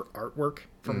steals her artwork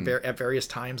from at various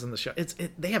times in the show.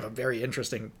 They have a very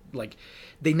interesting, like,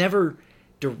 they never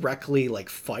directly like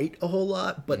fight a whole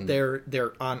lot, but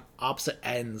they're on opposite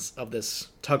ends of this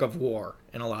tug of war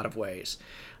in a lot of ways.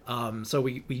 So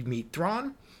we meet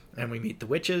Thrawn and we meet the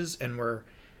witches, and we're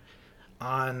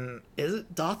on, is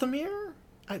it Dathomir?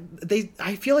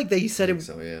 I feel like they said it.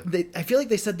 So, yeah. I feel like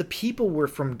they said the people were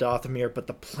from Dathomir, but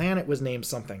the planet was named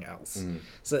something else.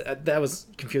 So that was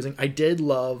confusing. I did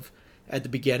love at the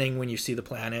beginning when you see the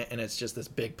planet and it's just this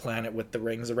big planet with the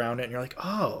rings around it, and you're like,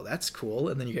 oh, that's cool.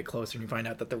 And then you get closer and you find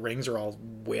out that the rings are all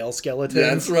whale skeletons.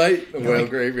 Yeah, that's right. A whale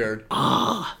graveyard.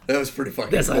 That was pretty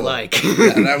fucking this cool. I like.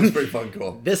 Yeah, that was pretty fucking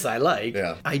cool. This I like.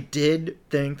 Yeah. I did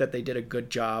think that they did a good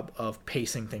job of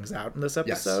pacing things out in this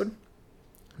episode. Yes.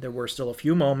 There were still a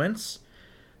few moments,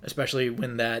 especially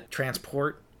when that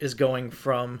transport is going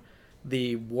from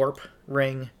the warp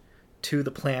ring to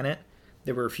the planet.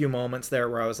 There were a few moments there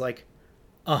where I was like,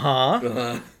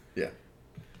 Yeah.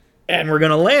 And we're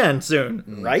going to land soon,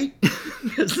 right?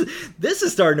 This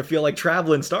is starting to feel like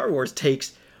travel in Star Wars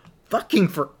takes fucking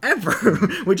forever,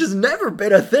 which has never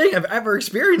been a thing I've ever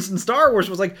experienced in Star Wars.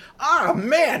 Was like, oh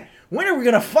man, when are we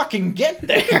going to fucking get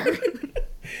there?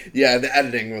 Yeah, the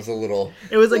editing was a little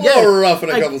rough in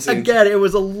a couple scenes. Again, it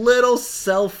was a little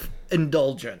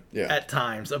self-indulgent at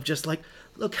times of just like,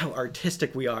 look how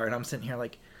artistic we are. And I'm sitting here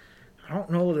like, I don't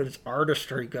know that it's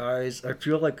artistry, guys. I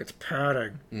feel like it's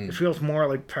padding. It feels more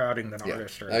like padding than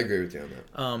artistry. I agree with you on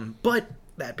that. But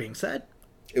that being said,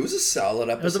 it was a solid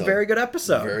episode. It was a very good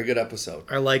episode. Very good episode.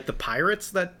 I like the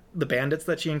bandits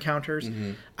that she encounters.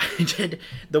 I did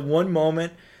the one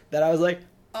moment that I was like,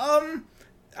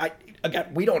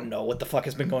 again, we don't know what the fuck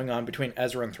has been going on between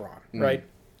Ezra and Thrawn, right?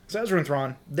 So Ezra and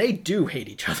Thrawn, they do hate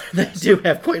each other. They do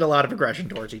have quite a lot of aggression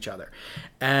towards each other.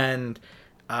 And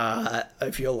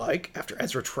I feel like after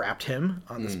Ezra trapped him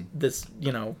on this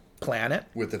planet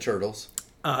with the turtles.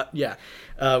 We're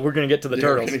gonna get to the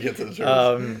turtles. We're gonna get to the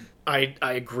turtles. I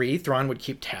agree. Thrawn would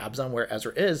keep tabs on where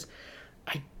Ezra is.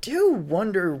 I do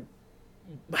wonder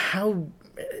how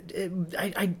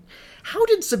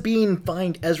did Sabine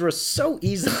find Ezra so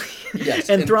easily? Yes,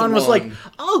 and Thrawn was like,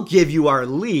 I'll give you our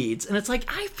leads. And it's like,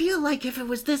 I feel like if it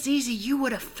was this easy, you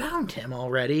would have found him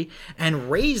already and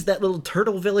razed that little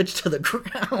turtle village to the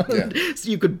ground so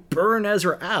you could burn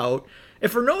Ezra out.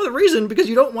 If for no other reason, because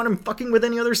you don't want him fucking with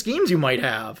any other schemes you might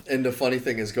have. And the funny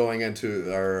thing is, going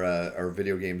into our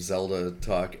video game Zelda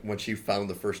talk, when she found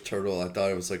the first turtle, I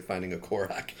thought it was like finding a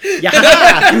Korok. Yeah.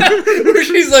 Where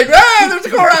she's like, there's a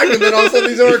Korok! And then all of a sudden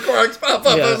these other Koroks pop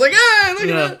up. Yeah. I was like, look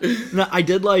at that! No, I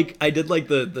did like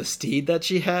the steed that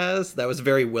she has. That was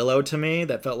very Willow to me.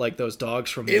 That felt like those dogs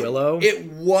from Willow. It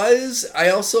was.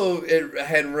 It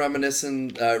had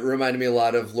reminded me a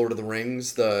lot of Lord of the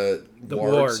Rings, the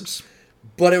wargs.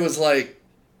 But it was like,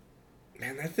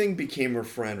 man, that thing became her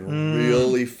friend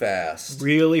really fast.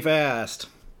 Really fast.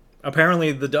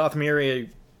 Apparently, the Dothmiri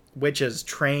witches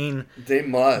train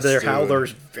their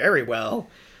howlers very well.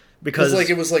 Because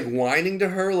it was like whining to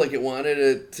her, like it wanted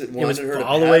her to pet and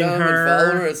follow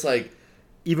her. It's like,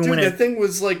 that thing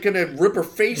was like gonna rip her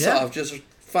face off just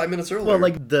 5 minutes earlier. Well,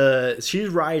 like she's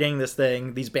riding this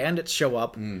thing. These bandits show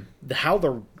up. The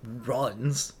howler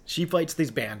runs. She fights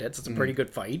these bandits. It's a pretty good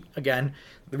fight. Again,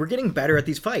 we're getting better at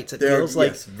these fights. It feels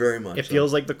like very much. It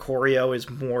feels like the choreo is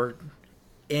more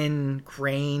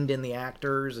ingrained in the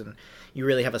actors, and you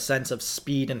really have a sense of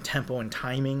speed and tempo and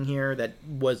timing here that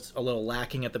was a little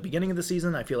lacking at the beginning of the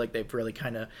season. I feel like they've really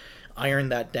kind of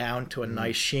ironed that down to a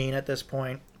nice sheen at this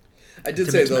point. I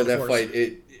did say though that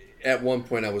fight. At one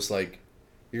point, I was like,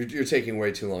 "You're taking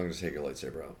way too long to take your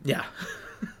lightsaber out." Yeah.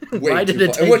 Why did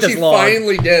it take this long? And when she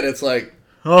finally did, it's like,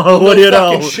 what do you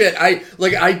know? Shit.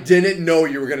 I didn't know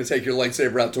you were going to take your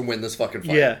lightsaber out to win this fucking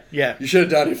fight. Yeah. You should have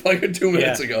done it fucking 2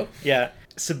 minutes ago. Yeah.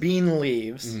 Sabine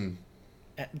leaves,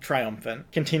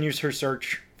 triumphant, continues her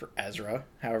search for Ezra,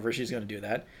 however she's going to do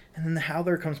that. And then the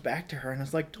Howler comes back to her and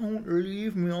is like, don't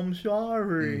leave me, I'm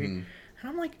sorry. And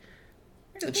I'm like...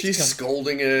 And she's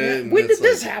scolding it. Yeah. When did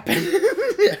this happen?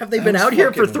 Have they been out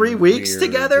here for 3 weeks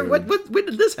together? When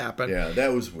did this happen? Yeah,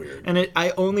 that was weird. And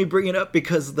I only bring it up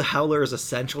because the Howler is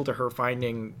essential to her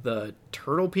finding the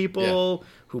turtle people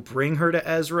who bring her to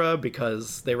Ezra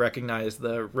because they recognize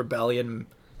the rebellion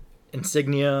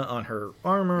insignia on her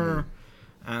armor.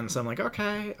 And so I'm like,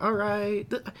 okay, all right,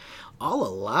 I'll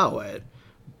allow it.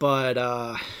 But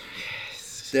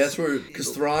that's where, because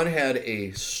Thrawn had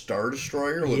a Star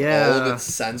Destroyer with all of its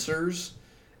sensors,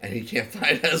 and he can't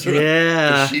find Ezra.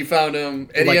 Yeah. She found him,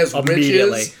 and he has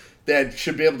witches that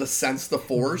should be able to sense the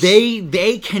Force.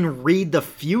 They can read the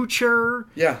future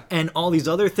and all these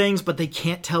other things, but they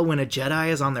can't tell when a Jedi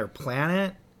is on their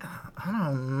planet. I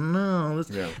don't know.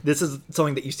 This is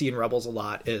something that you see in Rebels a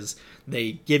lot, is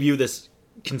they give you this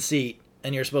conceit,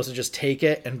 and you're supposed to just take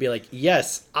it and be like,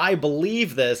 yes, I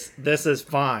believe this. This is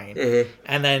fine.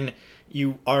 And then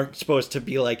you aren't supposed to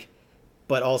be like,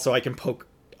 but also I can poke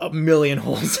a million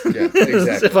holes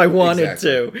if I wanted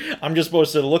to. I'm just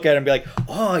supposed to look at it and be like,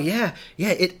 oh, yeah,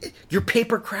 your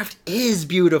papercraft is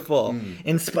beautiful,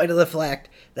 in spite of the fact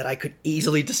that I could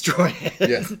easily destroy it.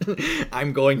 Yes.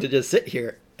 I'm going to just sit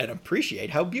here and appreciate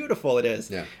how beautiful it is.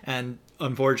 Yeah. And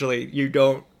unfortunately, you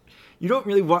don't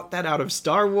really want that out of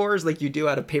Star Wars like you do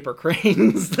out of Paper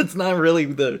Cranes. That's not really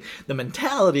the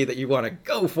mentality that you want to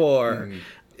go for.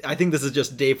 I think this is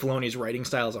just Dave Filoni's writing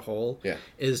style as a whole. Yeah.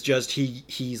 Is just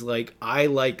he's like, I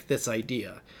like this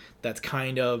idea. That's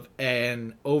kind of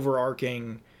an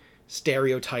overarching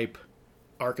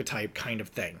archetype kind of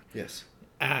thing. Yes.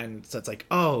 And so it's like,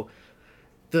 oh,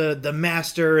 the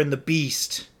master and the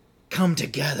beast come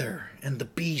together, and the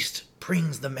beast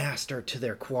brings the master to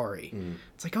their quarry.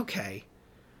 It's like, okay,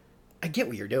 I get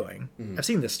what you're doing. I've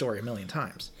seen this story a million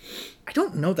times. I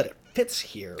don't know that it fits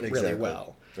here really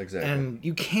well. Exactly. And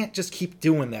you can't just keep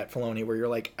doing that, Filoni, where you're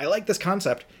like, I like this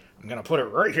concept, I'm going to put it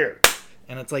right here.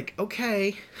 And it's like,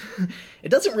 okay. It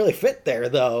doesn't really fit there,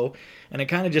 though. And it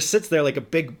kind of just sits there like a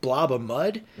big blob of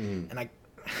mud. And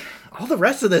all the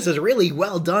rest of this is really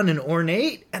well done and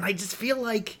ornate. And I just feel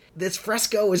like this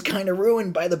fresco is kind of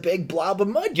ruined by the big blob of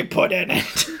mud you put in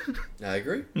it. I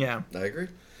agree. Yeah. I agree.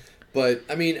 But,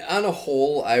 I mean, on a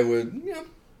whole, I would,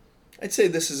 I'd say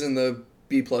this is in the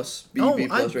B plus range.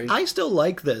 I still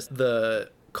like this. The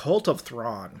Cult of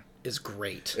Thrawn is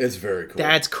great. It's very cool.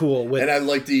 That's cool. And I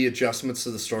like the adjustments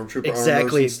to the Stormtrooper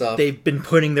armors and stuff. They've been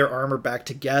putting their armor back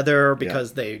together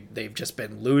because they've just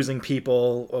been losing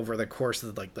people over the course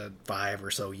of like the 5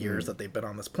 or so years that they've been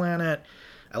on this planet.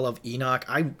 I love Enoch.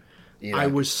 I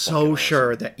was so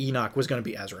sure that Enoch was going to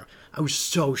be Ezra. I was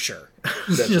so sure. I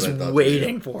was just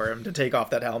waiting for him to take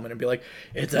off that helmet and be like,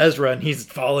 it's Ezra and he's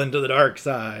fallen to the dark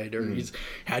side, or he's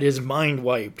had his mind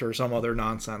wiped or some other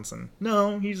nonsense. And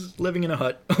no, he's living in a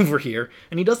hut over here.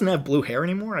 And he doesn't have blue hair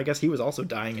anymore. I guess he was also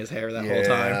dyeing his hair that whole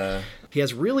time. He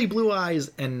has really blue eyes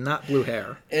and not blue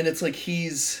hair. And it's like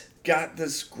he's got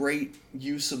this great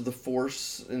use of the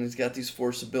Force, and he's got these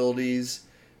Force abilities,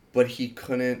 but he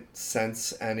couldn't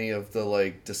sense any of the,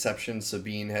 like, deception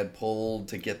Sabine had pulled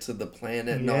to get to the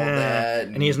planet and all that.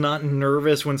 And he's not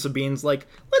nervous when Sabine's like,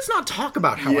 let's not talk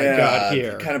about how I got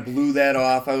here. Kind of blew that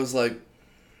off. I was like,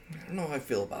 I don't know how I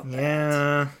feel about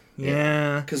that.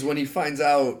 Yeah. Because when he finds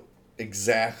out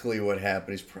exactly what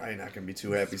happened, he's probably not going to be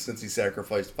too happy since he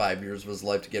sacrificed 5 years of his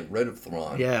life to get rid of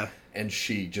Thrawn. Yeah. And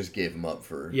she just gave him up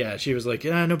for... Yeah, she was like,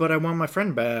 no, but I want my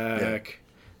friend back. Yeah.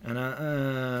 And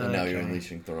now you're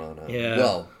unleashing Thrawn on him. Yeah.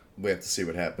 Well, we have to see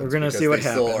what happens. We're going to see what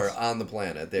happens. They still are on the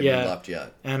planet. They haven't left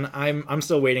yet. And I'm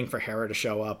still waiting for Hera to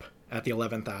show up at the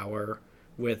 11th hour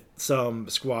with some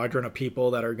squadron of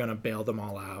people that are going to bail them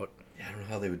all out. Yeah, I don't know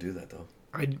how they would do that, though.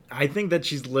 I think that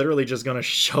she's literally just going to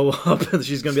show up and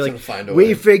she's going to be like,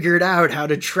 we figured out how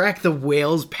to track the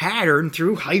whale's pattern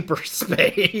through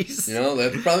hyperspace.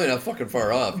 That's probably not fucking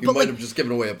far off. You might have just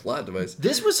given away a plot device.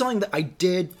 This was something that I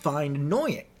did find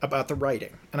annoying about the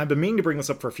writing. And I've been meaning to bring this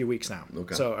up for a few weeks now.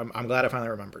 Okay. So I'm glad I finally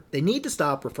remembered. They need to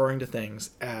stop referring to things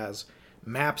as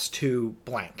maps to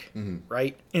blank,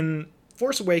 right? In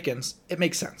Force Awakens, it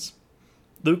makes sense.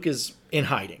 Luke is in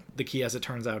hiding. The key, as it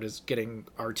turns out, is getting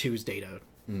R2's data.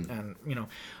 And,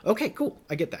 okay, cool.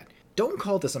 I get that. Don't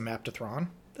call this a map to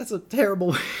Thrawn. That's a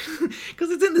terrible...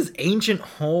 Because it's in this ancient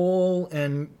hole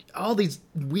and all these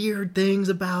weird things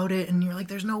about it. And you're like,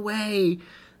 there's no way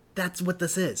that's what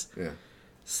this is. Yeah.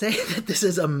 Say that this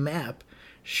is a map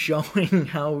showing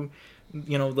how,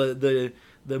 the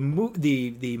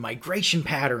migration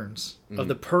patterns of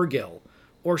the Purrgil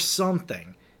or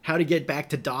something. How to get back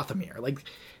to Dathomir. Like,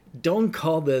 don't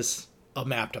call this a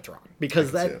map to Thrawn.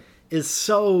 Because that is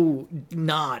so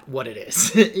not what it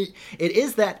is. It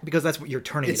is that because that's what you're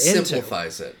turning it into. It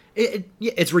simplifies it.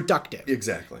 It's reductive.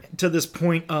 Exactly. To this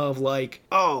point of like,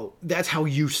 oh, that's how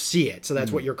you see it. So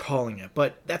that's what you're calling it.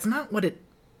 But that's not what it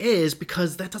is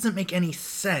because that doesn't make any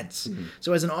sense.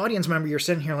 So as an audience member, you're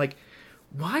sitting here like,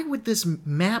 why would this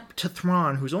map to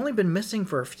Thrawn, who's only been missing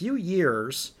for a few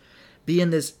years, be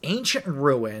in this ancient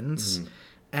ruins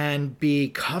and be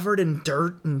covered in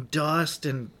dirt and dust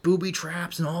and booby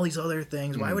traps and all these other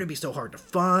things? Why would it be so hard to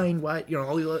find? Why,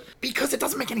 all these other... Because it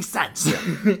doesn't make any sense.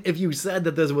 Yeah. If you said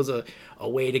that this was a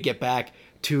way to get back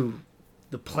to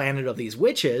the planet of these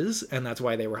witches, and that's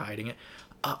why they were hiding it.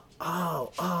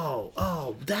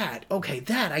 That. Okay,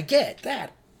 that, I get.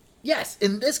 That. Yes,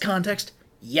 in this context,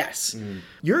 yes.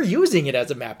 You're using it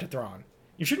as a map to Thrawn.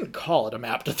 You shouldn't call it a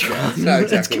map to Thrawn.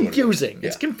 Exactly it's confusing.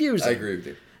 It's confusing. I agree with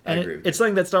you. It's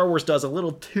something that Star Wars does a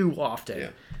little too often. Yeah.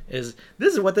 This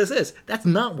is what this is. That's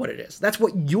not what it is. That's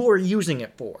what you're using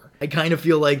it for. I kind of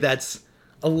feel like that's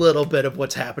a little bit of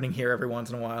what's happening here every once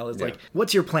in a while. It's like,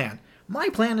 what's your plan? My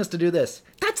plan is to do this.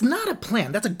 That's not a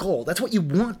plan. That's a goal. That's what you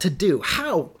want to do.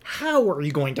 How are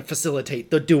you going to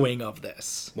facilitate the doing of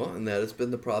this? Well, and that has been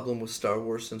the problem with Star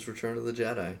Wars since Return of the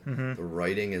Jedi. The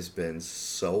writing has been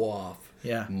so off.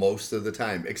 Yeah. Most of the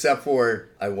time. Except for,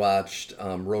 I watched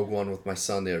Rogue One with my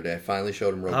son the other day. I finally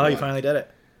showed him Rogue One. Oh, you finally did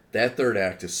it. That third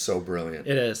act is so brilliant.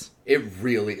 It is. It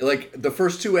really... Like, the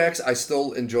first two acts, I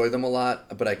still enjoy them a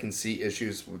lot, but I can see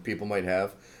issues people might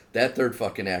have. That third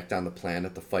fucking act on the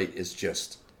planet, the fight is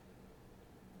just...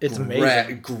 It's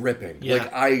amazing. Gripping. Yeah.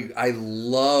 Like, I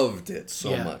loved it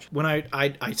so much. When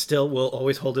I still will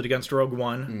always hold it against Rogue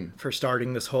One for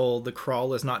starting this whole, the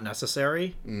crawl is not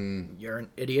necessary. You're an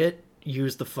idiot.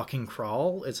 Use the fucking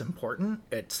crawl. It's important.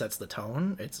 It sets the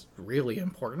tone. It's really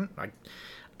important.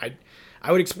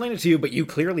 I would explain it to you, but you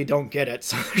clearly don't get it,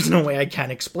 so there's no way I can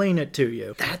explain it to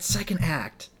you. That second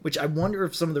act, which I wonder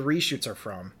if some of the reshoots are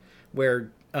from,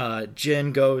 where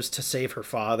Jyn goes to save her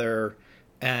father,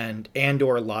 and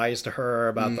Andor lies to her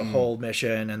about the whole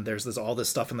mission, and there's all this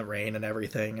stuff in the rain and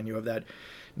everything, and you have that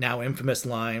now infamous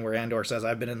line where Andor says,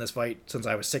 I've been in this fight since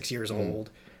I was 6 years old,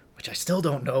 which I still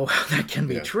don't know how that can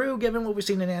be true, given what we've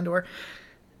seen in Andor.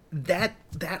 That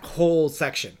whole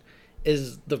section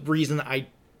is the reason I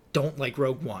don't like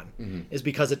Rogue One, is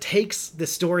because it takes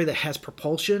this story that has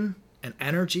propulsion and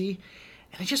energy,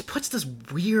 and it just puts this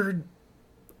weird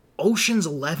Ocean's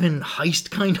 11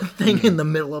 heist kind of thing in the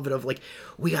middle of it, of like,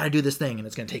 we gotta do this thing, and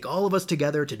it's gonna take all of us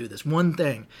together to do this one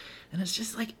thing. And it's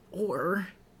just like, or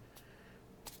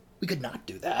we could not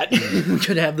do that. We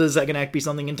could have the second act be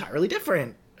something entirely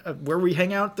different, where we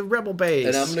hang out at the Rebel base.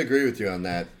 And I'm going to agree with you on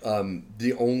that.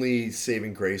 The only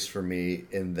saving grace for me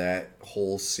in that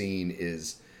whole scene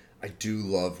is I do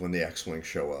love when the X-Wings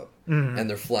show up. And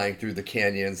they're flying through the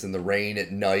canyons in the rain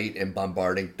at night and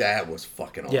bombarding. That was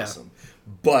fucking awesome.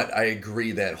 But I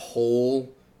agree that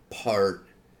whole part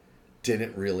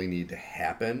didn't really need to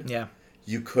happen. Yeah.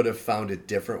 You could have found a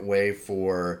different way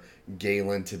for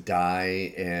Galen to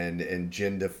die and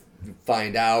Jyn to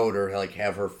find out, or like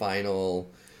have her final...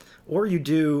 Or you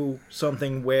do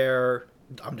something where,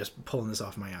 I'm just pulling this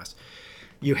off my ass,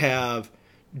 you have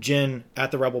Jyn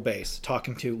at the Rebel base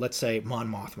talking to, let's say,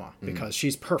 Mon Mothma, because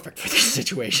she's perfect for these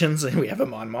situations, and we have a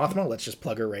Mon Mothma, let's just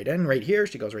plug her right in, right here,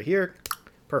 she goes right here,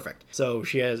 perfect. So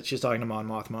she's talking to Mon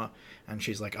Mothma, and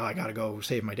she's like, I gotta go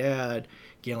save my dad,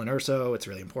 Galen Erso, it's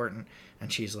really important,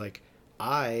 and she's like,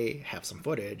 I have some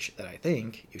footage that I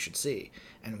think you should see.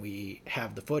 And we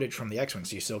have the footage from the X-Wing,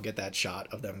 so you still get that shot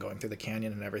of them going through the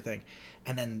canyon and everything.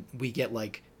 And then we get,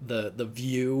 like, the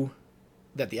view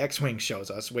that the X-Wing shows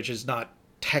us, which is not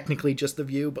technically just the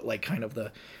view, but, like, kind of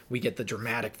we get the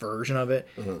dramatic version of it,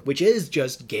 which is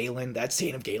just Galen, that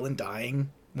scene of Galen dying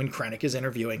when Krennic is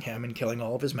interviewing him and killing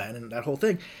all of his men and that whole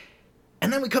thing.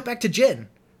 And then we cut back to Jyn.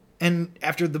 And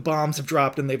after the bombs have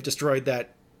dropped and they've destroyed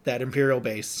that Imperial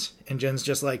base, and Jen's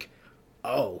just like,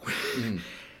 oh.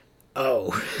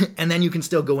 And then you can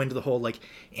still go into the whole, like,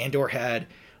 Andor had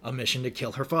a mission to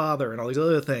kill her father and all these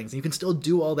other things. And you can still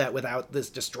do all that without this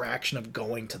distraction of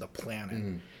going to the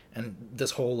planet. And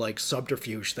this whole, like,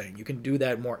 subterfuge thing. You can do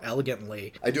that more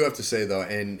elegantly. I do have to say, though,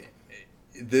 and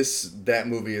that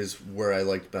movie is where I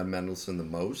liked Ben Mendelsohn the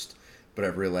most, but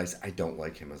I've realized I don't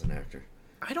like him as an actor.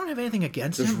 I don't have anything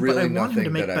against him, but I want him to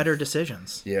make better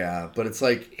decisions. Yeah, but it's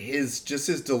like his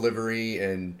delivery,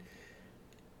 and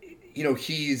you know,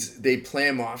 they play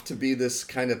him off to be this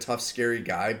kind of tough, scary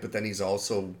guy, but then he's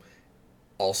also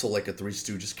like a Three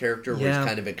Stooges character where he's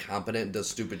kind of incompetent and does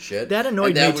stupid shit. That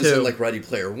annoyed me too. And that was in like Ready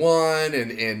Player One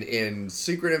and in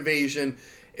Secret Invasion.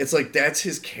 It's like that's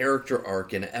his character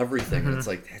arc and everything, and it's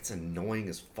like that's annoying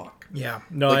as fuck. Yeah,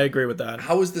 no, like, I agree with that.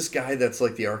 How is this guy that's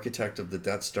like the architect of the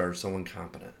Death Star so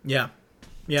incompetent? Yeah,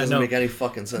 doesn't make any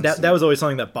fucking sense. That was always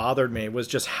something that bothered me, was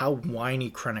just how whiny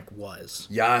Krennic was.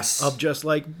 Yes, of just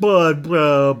like blah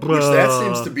blah blah. Which that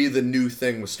seems to be the new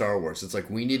thing with Star Wars. It's like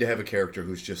we need to have a character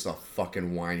who's just a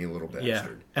fucking whiny little bastard. Yeah,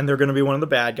 and they're going to be one of the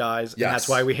bad guys, and that's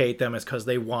why we hate them, is because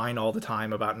they whine all the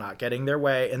time about not getting their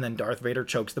way, and then Darth Vader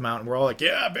chokes them out, and we're all like,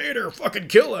 yeah, Vader, fucking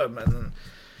kill him, and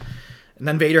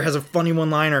then Vader has a funny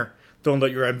one-liner. Don't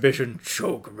let your ambition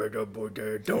choke. Don't.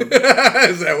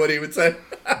 Is that what he would say?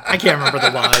 I can't remember the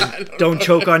line. Don't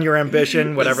choke on your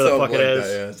ambition, whatever the fuck it is.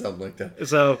 Yeah, something like that.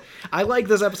 So, I like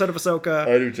this episode of Ahsoka.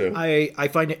 I do too. I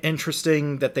find it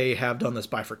interesting that they have done this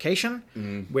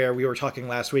bifurcation, where we were talking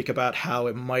last week about how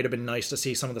it might have been nice to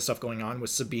see some of the stuff going on with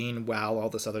Sabine while all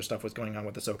this other stuff was going on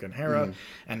with Ahsoka and Hera.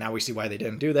 And now we see why they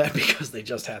didn't do that, because they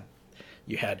just had...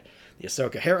 You had the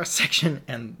Ahsoka Hera section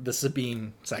and the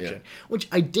Sabine section, which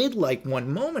I did like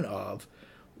one moment of,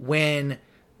 when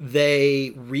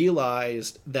they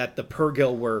realized that the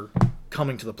Purrgil were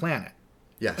coming to the planet.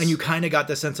 Yes. And you kind of got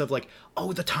the sense of like,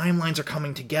 oh, the timelines are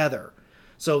coming together.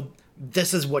 So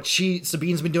this is what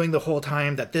Sabine's been doing the whole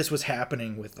time, that this was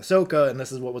happening with Ahsoka, and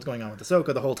this is what was going on with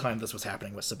Ahsoka the whole time this was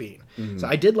happening with Sabine. So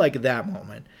I did like that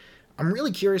moment. I'm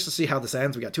really curious to see how this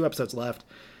ends. We got 2 episodes left.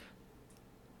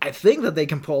 I think that they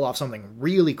can pull off something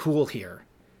really cool here.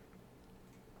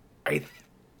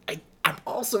 I'm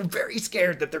also very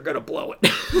scared that they're going to blow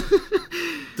it.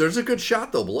 There's a good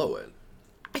shot they'll blow it.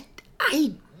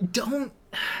 I don't...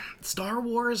 Star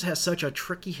Wars has such a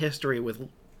tricky history with,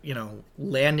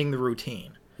 landing the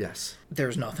routine. Yes.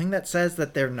 There's nothing that says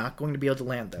that they're not going to be able to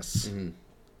land this. Mm-hmm.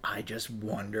 I just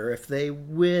wonder if they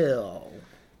will.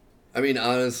 I mean,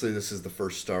 honestly, this is the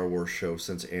first Star Wars show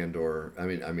since Andor. I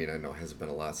mean, I know it hasn't been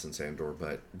a lot since Andor,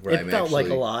 but it felt like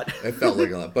a lot. It felt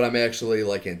like a lot, but I'm actually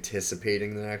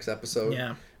anticipating the next episode.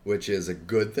 Yeah. Which is a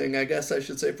good thing, I guess I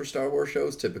should say, for Star Wars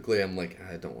shows. Typically, I'm like,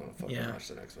 I don't want to fucking watch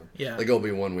the next one. Yeah. Like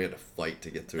Obi-Wan, we had to fight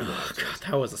to get through the next one.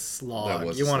 That was a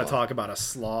slog. You want to talk about a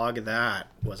slog? That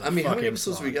was a fucking slog. How many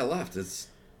episodes we got left?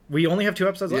 We only have 2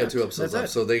 episodes left. Yeah, 2 episodes left.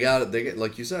 So they got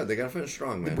like you said, they got to finish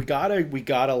strong, man. We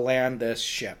gotta land this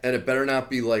ship. And it better not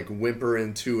be like whimper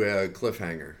into a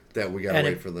cliffhanger that we gotta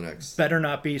wait for the next. Better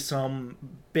not be some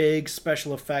big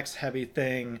special effects heavy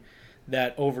thing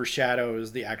that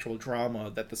overshadows the actual drama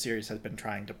that the series has been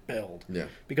trying to build. Yeah.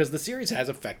 Because the series has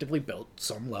effectively built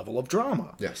some level of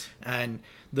drama. Yes. And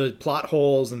the plot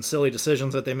holes and silly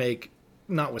decisions that they make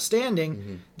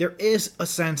notwithstanding, there is a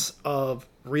sense of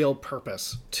real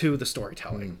purpose to the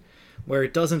storytelling, where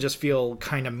it doesn't just feel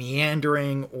kind of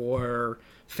meandering or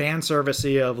fan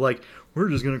servicey of like, we're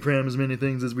just going to cram as many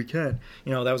things as we can.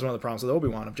 That was one of the problems with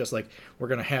Obi-Wan, of just like, we're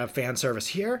going to have fan service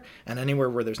here, and anywhere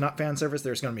where there's not fan service,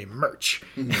 there's going to be merch.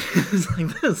 It's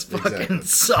like, this fucking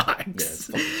sucks. Yeah, it's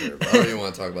fucking terrible. I don't even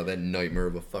want to talk about that nightmare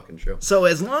of a fucking show. So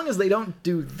as long as they don't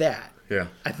do that, yeah,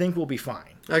 I think we'll be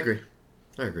fine. I agree.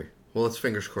 Well, it's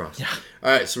fingers crossed. Yeah. All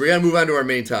right, so we got to move on to our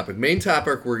main topic.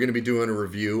 We're going to be doing a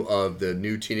review of the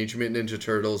new Teenage Mutant Ninja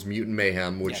Turtles Mutant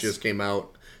Mayhem, which just came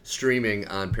out streaming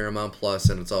on Paramount Plus,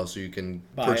 and it's also, you can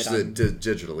purchase it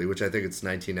digitally, which I think it's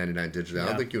 $19.99 digitally. Yeah. I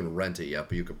don't think you can rent it yet,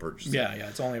 but you can purchase it. Yeah,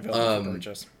 it's only available for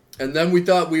purchase. And then we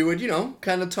thought we would,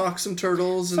 kind of talk some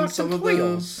Turtles and some of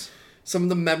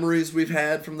the memories we've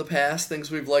had from the past,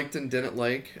 things we've liked and didn't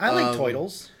like. I like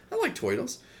Toidles. I like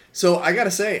Toidles. So I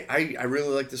gotta say, I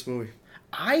really like this movie.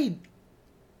 I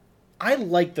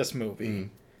like this movie.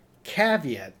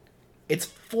 Caveat: it's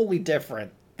fully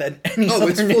different than any other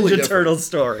Ninja Turtles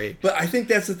story. But I think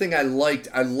that's the thing I liked.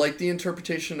 I liked the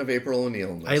interpretation of April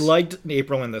O'Neil in this. I liked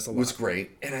April in this a lot. It was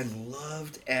great. And I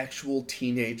loved actual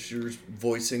teenagers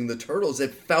voicing the Turtles.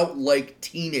 It felt like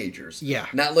teenagers. Yeah.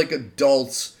 Not like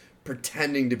adults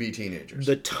pretending to be teenagers.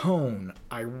 The tone,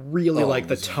 I really liked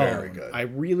the tone. Very good. I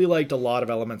really liked a lot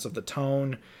of elements of the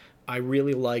tone. I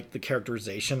really liked the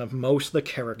characterization of most of the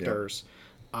characters. Yep.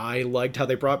 I liked how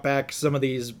they brought back some of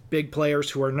these big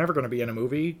players who are never going to be in a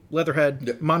movie.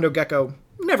 Leatherhead, Mondo Gecko,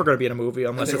 never going to be in a movie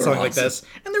unless it's something like this.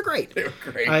 And they're great. They were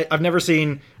great. I've never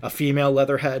seen a female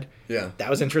Leatherhead. Yeah. That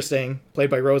was interesting.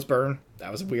 Played by Rose Byrne.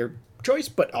 That was a weird choice,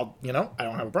 but I don't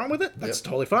have a problem with it. That's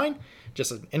totally fine.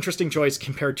 Just an interesting choice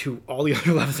compared to all the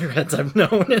other Leatherheads I've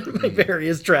known in my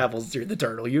various travels through the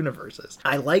Turtle universes.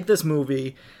 I like this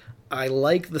movie. I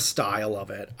like the style of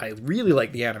it. I really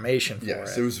like the animation for it.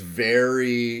 Yes, it was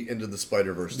very into the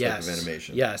Spider-Verse type of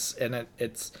animation. Yes, and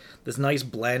it's this nice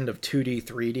blend of 2D,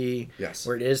 3D. Yes.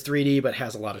 Where it is 3D, but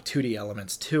has a lot of 2D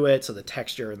elements to it, so the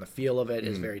texture and the feel of it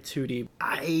is very 2D.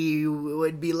 I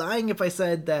would be lying if I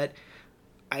said that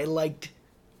I liked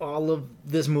all of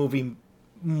this movie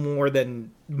more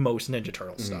than most Ninja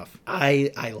Turtle stuff.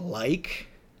 I like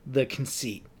the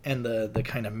conceit and the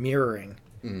kind of mirroring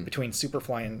between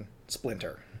Superfly and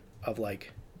Splinter of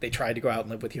like, they tried to go out and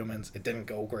live with humans, it didn't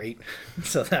go great,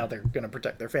 so now they're going to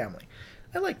protect their family.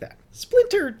 I like that.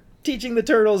 Splinter teaching the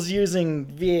Turtles using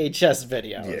VHS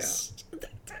videos.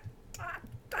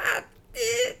 Yeah.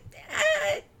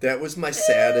 That was my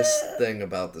saddest thing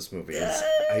about this movie. Is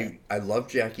I love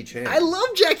Jackie Chan. I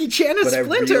love Jackie Chan as Splinter.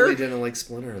 But I really didn't like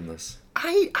Splinter in this.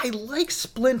 I like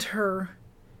Splinter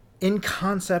in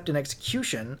concept and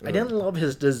execution. I didn't love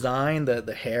his design,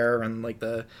 the hair and like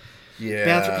the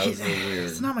bathroom. Weird.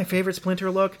 It's not my favorite Splinter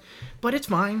look, but it's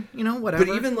fine. Whatever.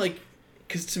 But even like,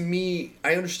 because to me,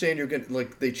 I understand you're getting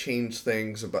like they change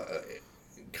things about.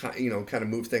 Kind of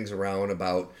move things around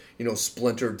about,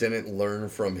 Splinter didn't learn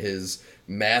from his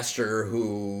master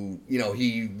who,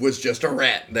 he was just a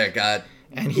rat that got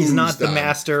and he's not the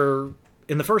master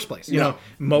in the first place.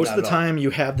 Most of the time you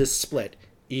have this split.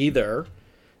 Either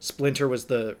Splinter was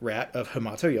the rat of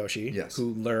Hamato Yoshi,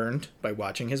 who learned by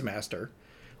watching his master,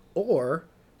 or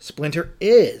Splinter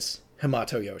is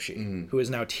Hamato Yoshi, who is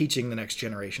now teaching the next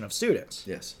generation of students.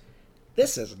 Yes.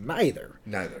 This is neither.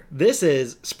 This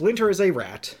is Splinter is a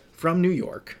rat from New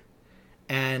York,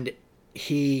 and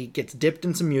he gets dipped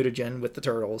in some mutagen with the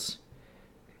Turtles,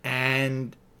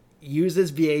 and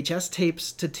uses VHS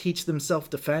tapes to teach them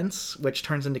self-defense, which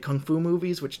turns into kung fu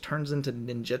movies, which turns into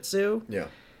ninjutsu. Yeah.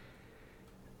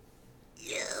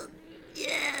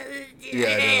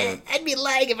 I'd be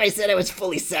lying if I said I was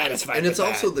fully satisfied. And with it's that.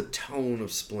 also the tone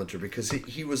of Splinter, because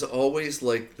he was always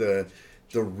like the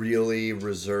really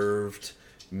reserved,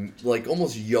 like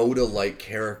almost Yoda-like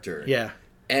character. Yeah.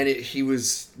 And he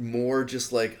was more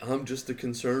just like, I'm just a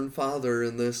concerned father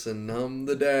in this, and I'm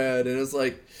the dad. And it's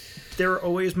like... There are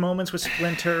always moments with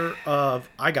Splinter of,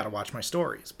 I gotta watch my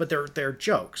stories. But they're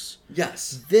jokes.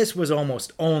 Yes. This was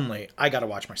almost only, I gotta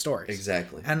watch my stories.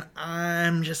 Exactly. And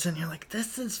I'm just sitting here like,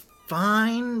 this is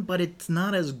fine, but it's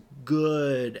not as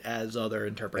good as other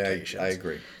interpretations. I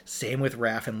agree. Same with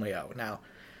Raph and Leo. Now...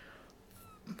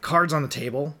 Cards on the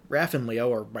table, Raph and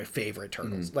Leo are my favorite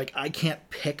turtles. Mm-hmm. Like, I can't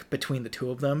pick between the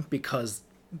two of them because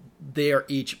they are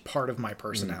each part of my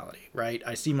personality, right?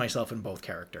 I see myself in both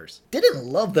characters. Didn't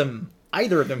love them,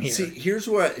 either of them here. See, here's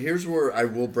where I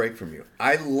will break from you.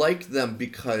 I liked them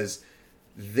because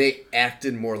they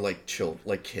acted more like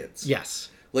kids.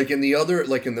 Yes. Like in the other,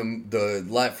 like in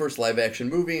the first live action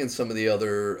movie and some of the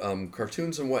other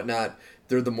cartoons and whatnot,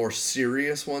 they're the more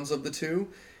serious ones of the two.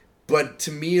 But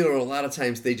to me, a lot of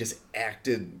times they just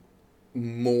acted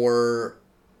more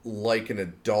like an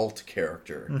adult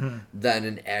character than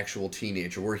an actual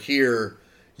teenager. Where here,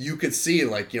 you could see,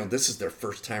 like, this is their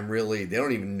first time really. They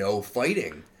don't even know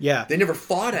fighting. Yeah. They never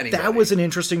fought anybody. That was an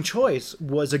interesting choice.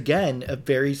 Was, again, a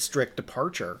very strict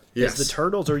departure. Yes. The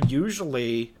turtles are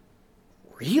usually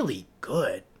really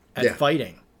good at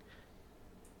fighting.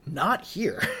 Not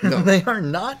here. No. They are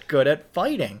not good at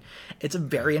fighting. It's a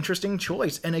very interesting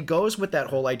choice. And it goes with that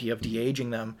whole idea of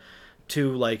de-aging them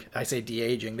to, like, I say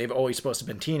de-aging. They've always supposed to have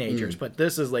been teenagers, but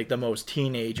this is, like, the most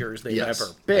teenagers they've ever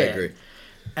been. I agree.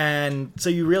 And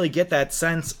so you really get that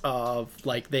sense of,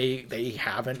 like, they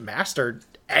haven't mastered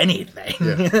anything.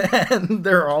 Yeah. And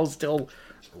they're all still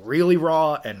really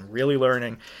raw and really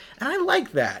learning. And I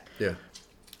like that. Yeah.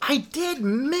 I did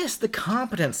miss the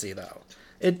competency, though.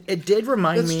 It did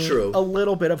remind me a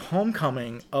little bit of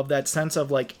Homecoming, of that sense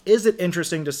of, like, is it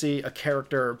interesting to see a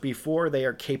character before they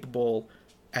are capable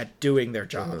at doing their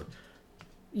job?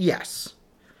 Yes.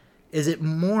 Is it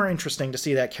more interesting to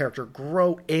see that character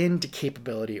grow into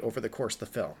capability over the course of the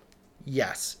film?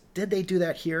 Yes. Did they do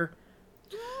that here?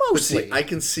 Mostly. But see, I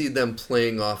can see them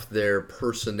playing off their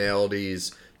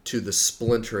personalities to the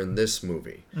Splinter in this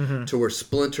movie, to where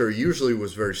Splinter usually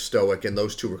was very stoic, and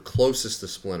those two were closest to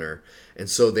Splinter, and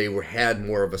so they had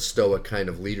more of a stoic kind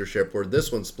of leadership, where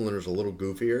this one, Splinter's a little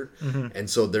goofier, and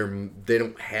so they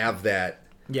don't have that.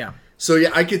 Yeah. So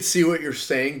yeah, I could see what you're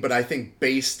saying, but I think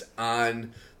based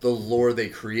on the lore they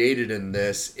created in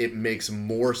this, it makes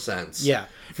more sense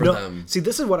for them. See,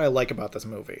 this is what I like about this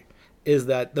movie, is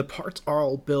that the parts are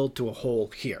all built to a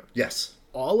whole here. Yes.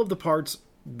 All of the parts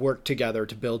work together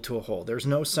to build to a whole. There's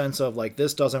no sense of, like,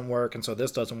 this doesn't work, and so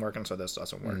this doesn't work, and so this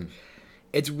doesn't work.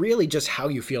 It's really just how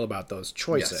you feel about those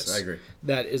choices. Yes, I agree.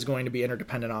 That is going to be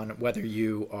interdependent on whether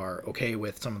you are okay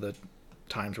with some of the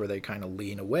times where they kind of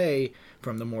lean away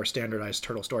from the more standardized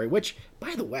turtle story, which,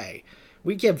 by the way,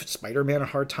 we give Spider-Man a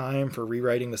hard time for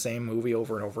rewriting the same movie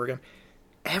over and over again.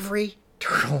 Every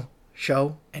turtle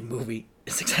show and movie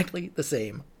is exactly the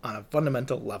same on a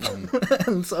fundamental level.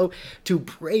 And so to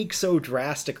break so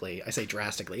drastically, I say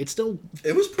drastically, it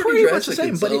was pretty drastic much the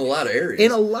same, but in a lot of areas.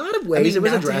 In a lot of ways, it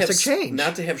was a drastic change.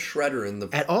 Not to have Shredder in the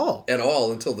at all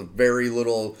until the very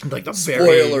little, like, the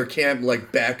spoiler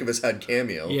back of his head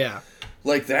cameo. Yeah.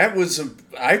 Like, that was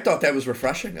I thought that was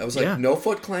refreshing. I was like, no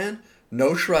Foot Clan,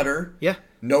 no Shredder. Yeah.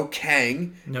 No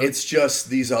Kang. Nope. It's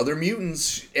just these other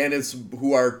mutants, and it's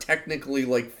who are technically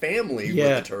like family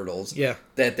with the Turtles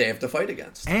that they have to fight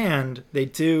against. And they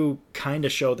do kind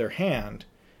of show their hand,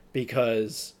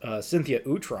 because Cynthia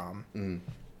Utrom,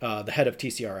 the head of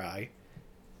TCRI,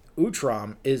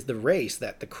 Utrom is the race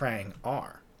that the Krang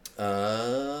are.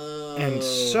 Oh. And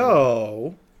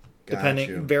so,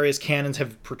 various canons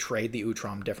have portrayed the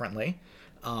Utrom differently,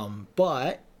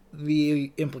 but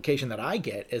the implication that I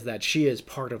get is that she is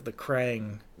part of the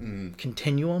Krang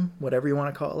continuum, whatever you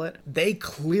want to call it. They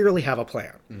clearly have a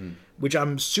plan, which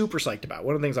I'm super psyched about.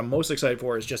 One of the things I'm most excited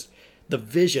for is just the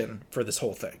vision for this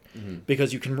whole thing,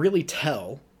 because you can really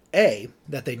tell,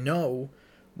 that they know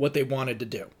what they wanted to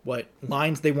do, what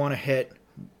lines they want to hit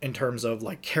in terms of,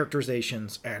 like,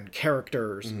 characterizations and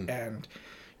characters and,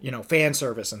 fan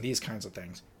service and these kinds of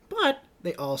things. But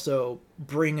they also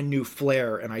bring a new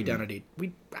flair and identity.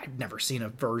 I've never seen a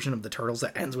version of the Turtles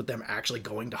that ends with them actually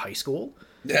going to high school.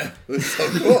 Yeah, it's so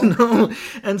cool.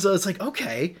 And so it's like,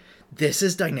 okay, this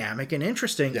is dynamic and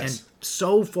interesting and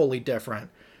so fully different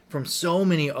from so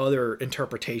many other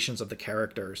interpretations of the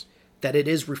characters that it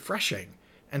is refreshing.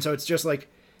 And so it's just like,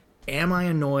 am I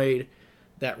annoyed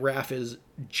that Raph is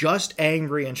just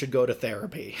angry and should go to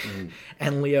therapy.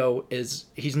 And Leo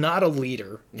he's not a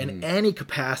leader in any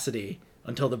capacity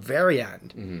until the very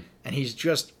end. And he's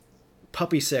just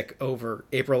puppy sick over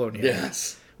April O'Neil.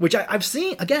 Yes. Which I've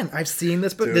seen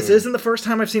this, but this isn't the first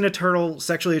time I've seen a turtle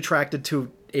sexually attracted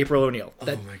to April O'Neil. Oh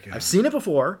my God. I've seen it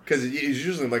before. Because he's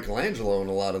usually Michelangelo in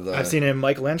a lot of the... I've seen him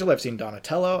Michelangelo, I've seen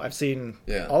Donatello, I've seen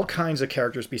all kinds of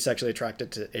characters be sexually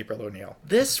attracted to April O'Neil.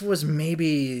 This was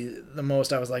maybe the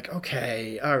most I was like,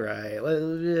 okay, all right,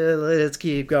 let's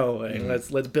keep going.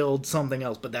 Let's build something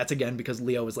else. But that's, again, because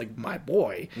Leo is like my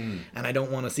boy. And I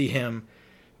don't want to see him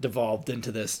devolved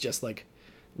into this just like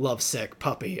lovesick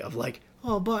puppy of like,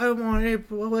 oh, but I want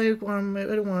April. I don't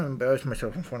want to embarrass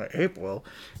myself in front of April.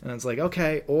 And it's like,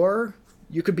 okay, or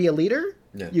you could be a leader.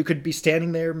 Yeah. You could be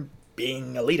standing there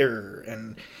being a leader.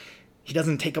 And he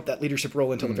doesn't take up that leadership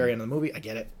role until the very end of the movie. I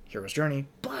get it. Hero's journey.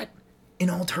 But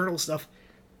in all turtle stuff,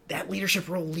 that leadership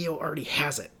role, Leo already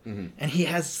has it. And he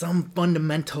has some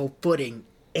fundamental footing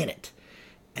in it.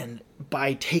 And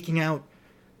by taking out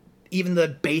even the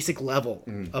basic level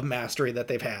of mastery that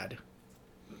they've had,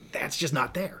 that's just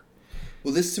not there.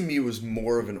 Well, this to me was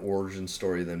more of an origin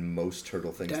story than most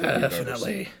turtle things that you've ever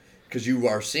seen. Because you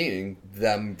are seeing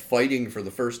them fighting for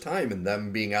the first time and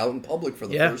them being out in public for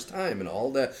the first time and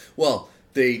all that. Well,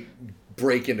 they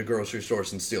break into grocery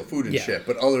stores and steal food and shit.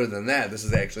 But other than that, this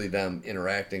is actually them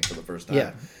interacting for the first time.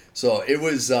 Yeah. So it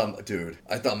was, dude,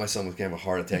 I thought my son was going to have a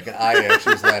heart attack. And I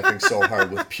actually was laughing so hard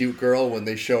with Puke Girl when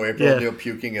they show April O'Neil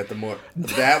puking at the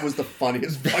that was the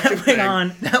funniest fucking thing.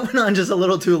 That went on just a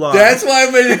little too long. That's why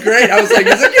I made it great. I was like,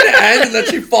 is it going to end? And then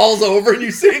she falls over and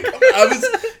you see it coming. I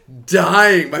was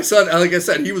dying. My son, like I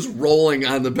said, he was rolling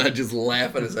on the bed just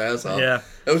laughing his ass off. Yeah.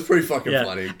 That was pretty fucking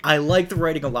funny. I like the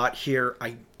writing a lot here.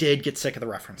 I did get sick of the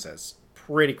references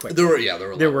pretty quickly.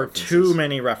 There were too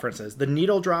many references. The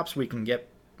needle drops we can get,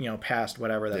 past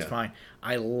whatever, that's fine.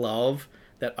 I love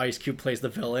that Ice Cube plays the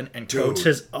villain and quotes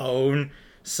his own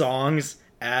songs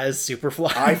as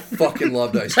Superfly. I fucking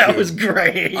loved Ice Cube. That was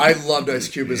great. I loved Ice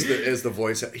Cube as the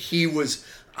voice. He was...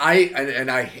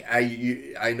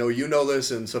 I know you know this,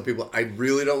 and some people... I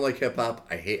really don't like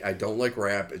hip-hop. I don't like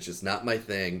rap. It's just not my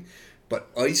thing. But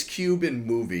Ice Cube in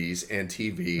movies and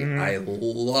TV, I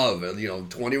love.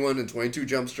 21 and 22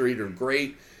 Jump Street are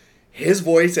great. His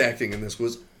voice acting in this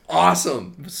was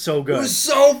awesome. It was so good. It was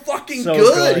so fucking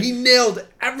good. He nailed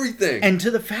everything. And to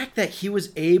the fact that he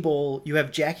was able... You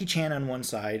have Jackie Chan on one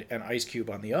side and Ice Cube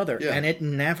on the other. Yeah. And it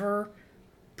never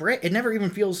even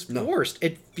feels forced.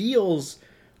 It feels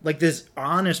like this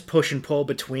honest push and pull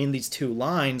between these two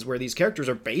lines where these characters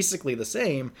are basically the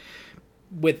same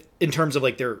in terms of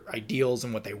like their ideals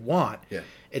and what they want. Yeah.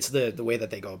 It's the way that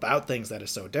they go about things that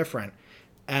is so different.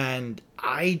 And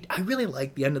I really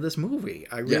liked the end of this movie.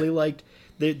 I really liked...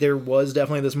 There was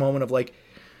definitely this moment of like,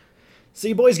 so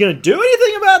you boys gonna do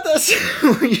anything about this?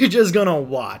 Or are you just gonna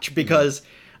watch? Because,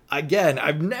 again,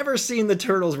 I've never seen the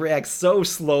turtles react so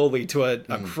slowly to a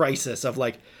crisis of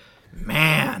like,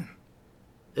 man,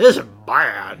 this is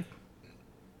bad.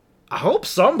 I hope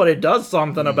somebody does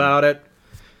something about it.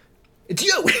 It's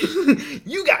you.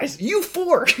 You guys, you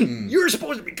four. You're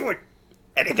supposed to be doing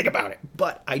anything about it.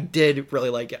 But I did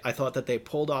really like it. I thought that they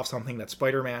pulled off something that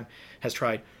Spider-Man has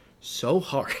tried so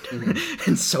hard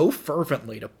and so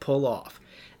fervently to pull off,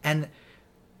 and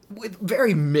with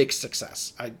very mixed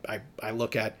success. I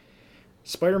look at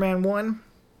Spider-Man 1,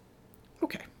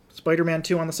 okay. Spider-Man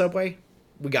 2 on the subway,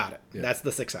 we got it. Yeah. That's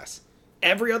the success.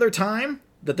 Every other time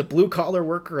that the blue-collar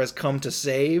worker has come to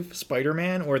save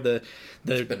Spider-Man or the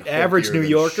average New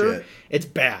Yorker, it's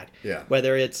bad. Yeah.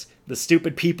 Whether it's the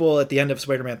stupid people at the end of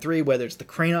Spider-Man 3, whether it's the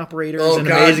crane operators in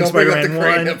Amazing Spider-Man 1.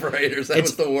 Crane operators. That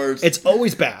was the worst. It's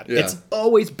always bad. Yeah. It's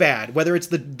always bad. Whether it's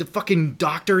the fucking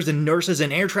doctors and nurses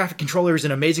and air traffic controllers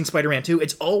in Amazing Spider-Man 2,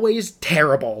 it's always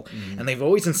terrible. And they've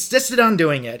always insisted on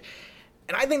doing it.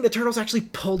 And I think the Turtles actually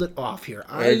pulled it off here.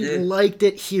 I liked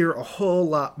it here a whole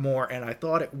lot more, and I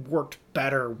thought it worked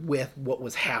better with what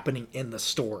was happening in the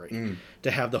story.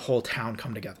 To have the whole town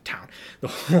come together. The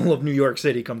whole of New York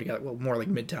City come together. Well, more like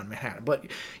Midtown Manhattan. But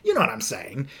you know what I'm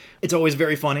saying. It's always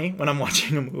very funny when I'm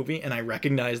watching a movie and I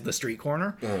recognize the street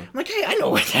corner. I'm like, hey, I know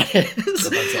what that is.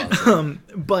 That's awesome.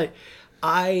 But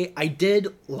I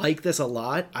did like this a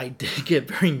lot. I did get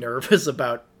very nervous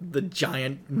about the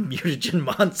giant mutagen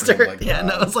monster. Oh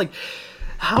and I was like,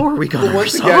 how are we going to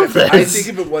resolve this? I think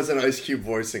if it wasn't Ice Cube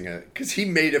voicing it, because he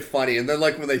made it funny. And then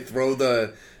like when they throw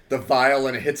the vial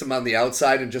and it hits him on the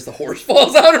outside and just the horse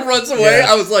falls out and runs away,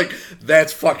 I was like,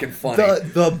 that's fucking funny.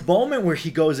 The moment where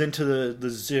he goes into the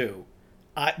zoo,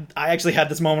 I actually had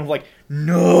this moment of like,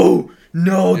 no,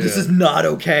 this is not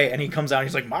okay. And he comes out and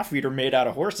he's like, my feet are made out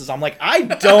of horses. I'm like, I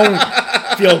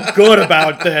don't feel good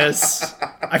about this.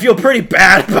 I feel pretty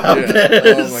bad about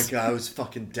this. Oh my God, I was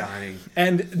fucking dying.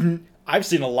 And I've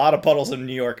seen a lot of puddles in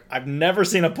New York. I've never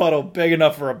seen a puddle big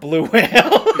enough for a blue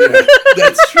whale. Yeah,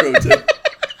 that's true too.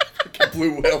 A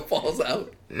blue whale falls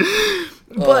out.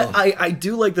 But I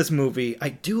do like this movie. I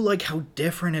do like how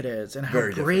different it is and how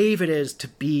Very brave different. it is to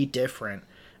be different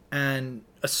and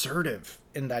assertive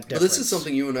in that difference. Well, this is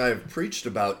something you and I have preached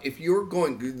about. If you're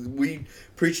going, we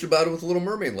preached about it with Little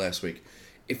Mermaid last week.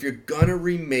 If you're gonna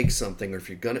remake something, or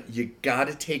you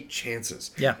gotta take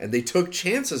chances. Yeah. And they took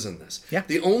chances in this. Yeah.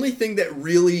 The only thing that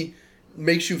really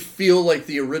makes you feel like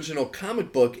the original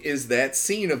comic book is that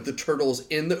scene of the turtles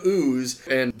in the ooze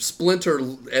and Splinter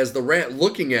as the rat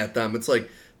looking at them. It's like,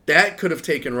 that could have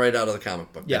taken right out of the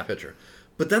comic book, that picture.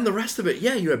 But then the rest of it,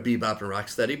 yeah, you have Bebop and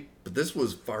Rocksteady, but this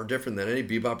was far different than any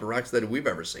Bebop and Rocksteady we've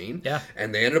ever seen. Yeah.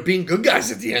 And they ended up being good guys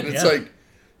at the end. It's like,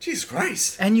 Jesus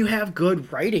Christ. And you have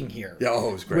good writing here. Yeah,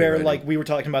 it was great Where, writing. like, we were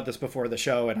talking about this before the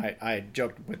show, and I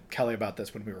joked with Kelly about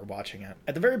this when we were watching it.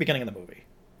 At the very beginning of the movie,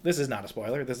 this is not a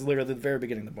spoiler, this is literally the very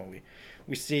beginning of the movie,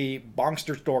 we see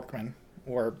Bonkster Storkman,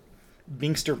 or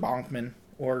Binkster Bonkman,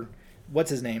 or what's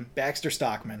his name? Baxter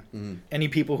Stockman. Mm-hmm. Any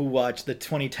people who watch the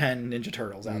 2010 Ninja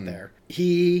Turtles out there.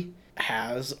 He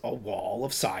has a wall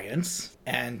of science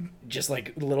and just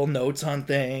like little notes on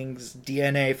things,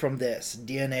 DNA from this,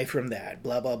 DNA from that,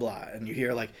 blah blah blah, and you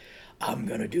hear like, I'm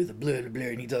gonna do the blah blah blah,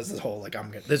 and he does this whole like,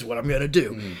 this is what I'm gonna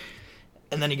do,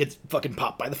 and then he gets fucking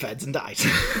popped by the feds and dies.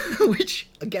 Which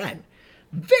again,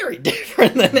 very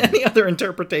different than any other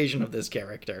interpretation of this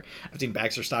character. I've seen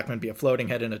Baxter Stockman be a floating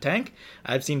head in a tank.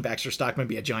 I've seen Baxter Stockman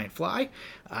be a giant fly.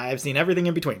 I've seen everything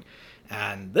in between.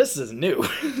 And this is new.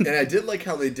 And I did like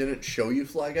how they didn't show you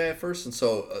Fly Guy at first. And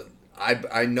so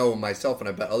I know myself, and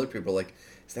I bet other people are like,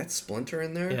 is that Splinter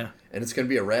in there? Yeah. And it's going to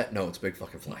be a rat? No, it's a big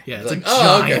fucking fly. Yeah, it's like, a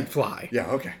giant fly. Yeah,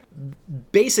 okay.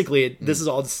 Basically, this is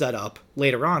all set up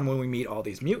later on when we meet all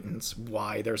these mutants,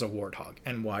 why there's a warthog,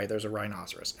 and why there's a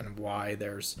rhinoceros, and why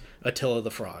there's Attila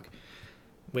the Frog.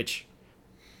 Which...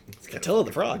 Attila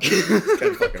the Frog. It's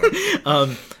kind of fucking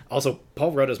awesome. Also,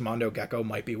 Paul Rudd's Mondo Gecko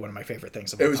might be one of my favorite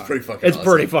things of all time. It was pretty fucking awesome. It's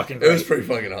pretty fucking great. It was pretty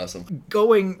fucking awesome.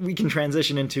 We can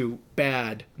transition into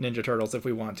bad Ninja Turtles if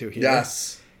we want to here.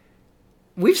 Yes.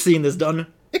 We've seen this done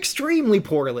extremely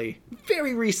poorly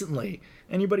very recently.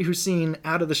 Anybody who's seen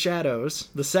Out of the Shadows,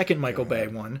 the second Michael Bay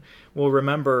one, will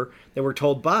remember that we're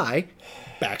told by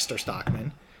Baxter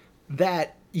Stockman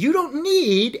that you don't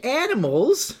need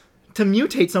animals to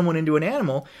mutate someone into an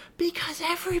animal because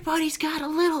everybody's got a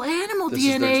little animal This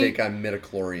DNA is their take on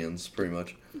midichlorians, pretty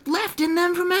much. left in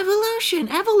them from evolution.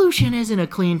 Evolution isn't a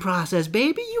clean process,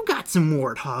 baby. You got some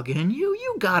warthog in you.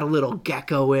 You got a little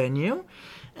gecko in you.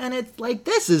 And it's like,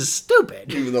 this is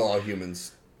stupid. Even though all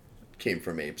humans came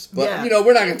from apes. But, Yeah.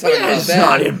 we're not going to talk about It's that.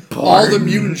 not important. All the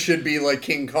mutants should be like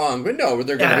King Kong. But no,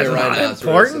 they're going to be a rhinoceros.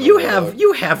 Important.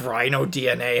 You have rhino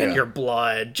DNA in your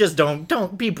blood. Just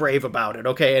don't be brave about it,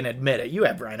 okay? And admit it. You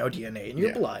have rhino DNA in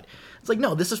your blood. It's like,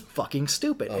 no, this is fucking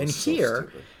stupid. Oh, and so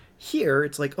here, stupid.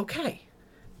 it's like, okay,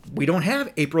 we don't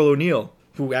have April O'Neil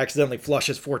who accidentally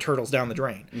flushes 4 turtles down the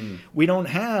drain. We don't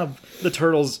have the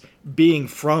turtles being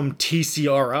from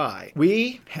TCRI.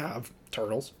 We have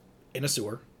turtles in a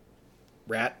sewer,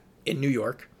 rat in New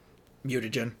York,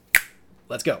 mutagen.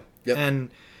 Let's go. Yep. And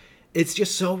it's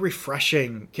just so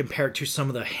refreshing compared to some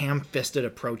of the ham-fisted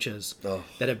approaches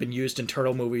that have been used in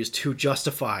turtle movies to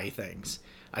justify things.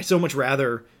 I so much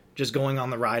rather just going on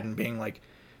the ride and being like,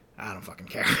 I don't fucking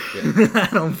care. Yeah.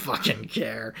 I don't fucking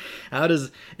care. How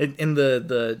does, in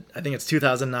the I think it's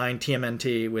 2009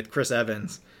 TMNT with Chris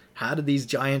Evans, how did these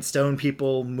giant stone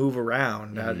people move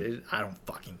around? I don't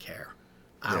fucking care.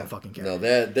 I don't fucking care. No,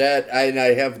 that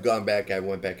I have gone back. I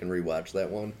went back and rewatched that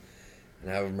one,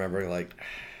 and I remember like,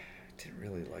 I didn't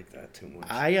really like that too much.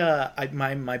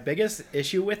 My biggest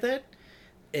issue with it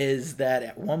is that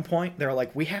at one point they're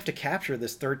like, we have to capture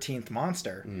this 13th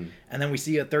monster, and then we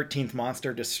see a 13th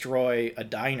monster destroy a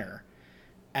diner,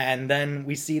 and then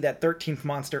we see that 13th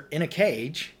monster in a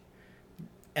cage,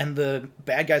 and the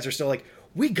bad guys are still like,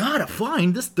 we gotta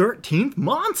find this 13th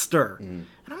monster, and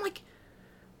I'm like,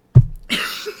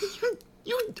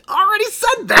 you already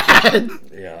said that.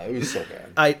 Yeah, it was so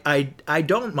bad. I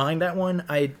don't mind that one.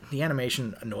 The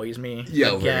animation annoys me.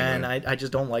 Yeah, again, I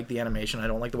just don't like the animation. I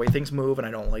don't like the way things move, and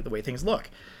I don't like the way things look.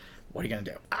 What are you gonna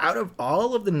do? Out of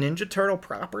all of the Ninja Turtle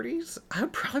properties, I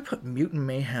would probably put Mutant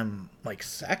Mayhem like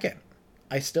second.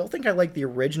 I still think I like the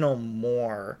original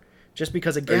more Just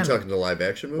because, again... Are you talking to live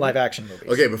action movies? Live action movies.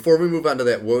 Okay, before we move on to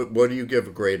that, what do you give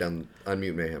a grade on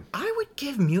Mutant Mayhem? I would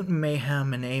give Mutant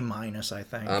Mayhem an A-, I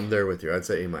think. I'm there with you. I'd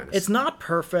say A-. It's not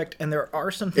perfect, and there are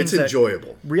some things it's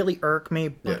enjoyable. that really irk me,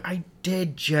 but I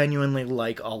did genuinely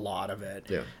like a lot of it.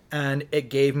 Yeah. And it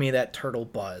gave me that turtle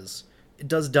buzz.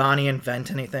 Does Donnie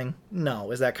invent anything?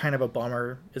 No. Is that kind of a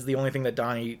bummer? Is the only thing that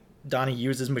Donnie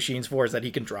uses machines for is that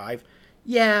he can drive?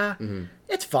 Yeah. Mm-hmm.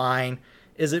 It's fine.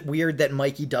 Is it weird that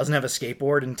Mikey doesn't have a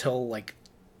skateboard until, like,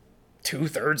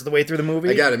 2/3 of the way through the movie?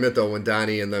 I gotta admit, though, when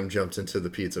Donnie and them jumped into the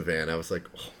pizza van, I was like,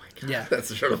 oh my god, yeah. That's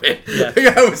the turtle van.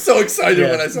 Yeah. I was so excited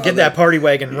when I saw Get that party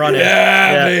wagon running.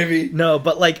 Yeah, baby. No,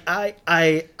 but, like,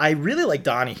 I really like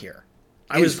Donnie here.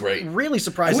 I was great. Really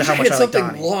surprised at how much I like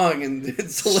Donnie. Something long and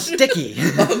it's sticky.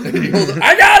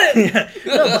 I got it! Yeah.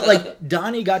 No, but, like,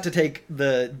 Donnie got to take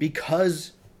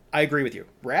because... I agree with you.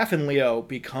 Raph and Leo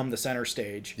become the center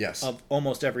stage of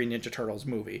almost every Ninja Turtles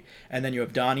movie. And then you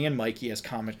have Donnie and Mikey as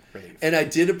comic relief. And I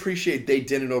did appreciate they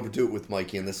didn't overdo it with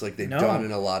Mikey in this, like they've done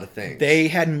in a lot of things. They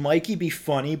had Mikey be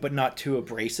funny, but not too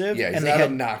abrasive. Yeah, he's not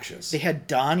obnoxious. They had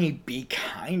Donnie be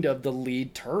kind of the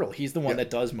lead turtle. He's the one that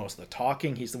does most of the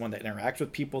talking. He's the one that interacts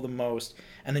with people the most.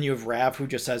 And then you have Raph, who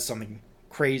just says something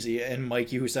crazy, and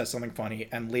Mikey, who says something funny,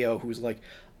 and Leo, who's like,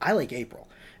 I like April.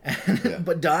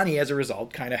 But Donnie, as a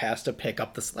result, kind of has to pick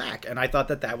up the slack, and I thought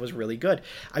that was really good.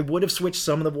 I would have switched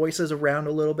some of the voices around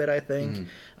a little bit, I think.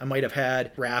 I might have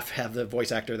had Raph have the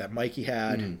voice actor that Mikey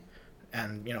had,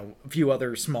 and, you know, a few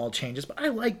other small changes, but I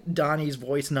like Donnie's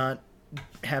voice not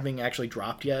having actually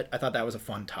dropped yet. I thought that was a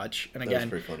fun touch, and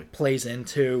again, plays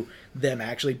into them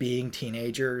actually being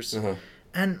teenagers.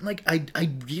 And, like, I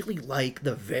really like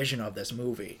the vision of this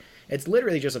movie. It's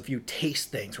literally just a few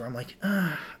taste things where I'm like,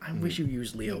 I wish you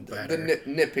used Leo better. The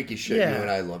nitpicky shit you and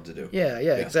I love to do. Yeah,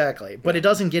 exactly. But it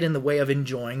doesn't get in the way of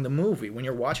enjoying the movie. When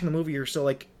you're watching the movie, you're still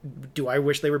like, do I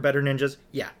wish they were better ninjas?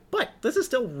 Yeah. But this is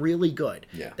still really good.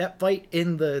 Yeah. That fight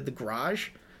in the garage,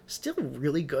 still a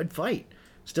really good fight.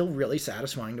 Still really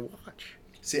satisfying to watch.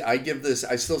 See, I give this,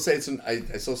 I still say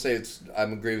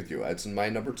I'm agree with you. It's in my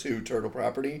number 2 turtle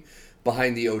property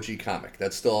behind the OG comic.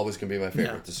 That's still always going to be my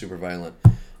favorite, the super violent.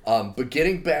 But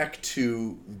getting back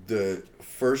to the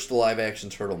first live-action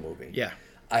Turtle movie,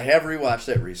 I have rewatched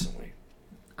that recently.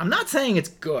 I'm not saying it's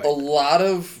good. A lot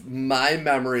of my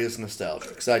memory is nostalgic,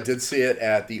 because I did see it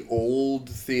at the old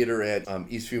theater at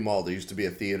Eastview Mall. There used to be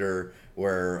a theater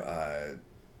where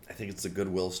I think it's the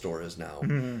Goodwill store is now.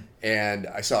 And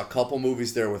I saw a couple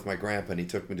movies there with my grandpa, and he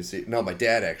took me to see... No, my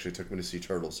dad actually took me to see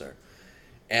Turtles there.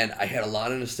 And I had a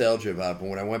lot of nostalgia about it, but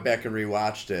when I went back and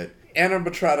rewatched it,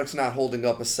 animatronics not holding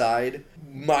up aside,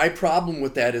 my problem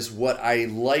with that is what I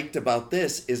liked about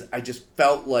this is I just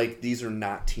felt like these are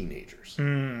not teenagers.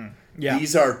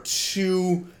 These are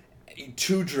too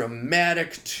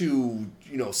dramatic, too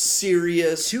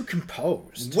serious, too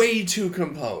composed, way too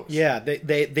composed. Yeah,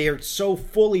 they are so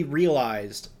fully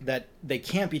realized that they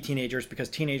can't be teenagers because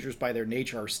teenagers by their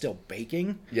nature are still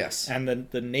baking. Yes, and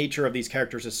the nature of these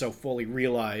characters is so fully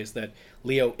realized that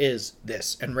Leo is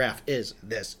this, and Raph is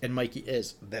this, and Mikey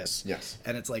is this. Yes,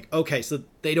 and it's like, okay, so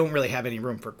they don't really have any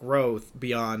room for growth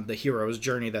beyond the hero's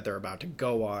journey that they're about to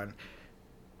go on.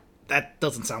 That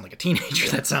doesn't sound like a teenager.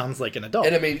 That sounds like an adult.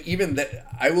 And I mean, even that,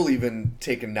 I will even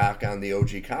take a knock on the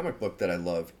OG comic book that I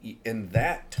love. In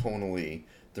that, tonally,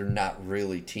 they're not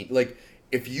really teen. Like,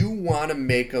 if you want to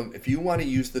make them, if you want to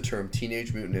use the term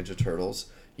Teenage Mutant Ninja Turtles,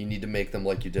 you need to make them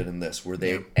like you did in this, where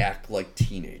they act like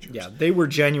teenagers. Yeah, they were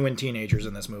genuine teenagers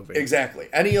in this movie. Exactly.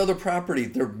 Any other property,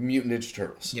 they're Mutant Ninja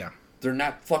Turtles. Yeah, they're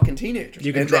not fucking teenagers.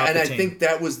 You can drop the team. team. I think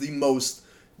that was the most.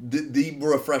 The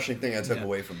refreshing thing I took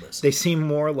away from this. They seem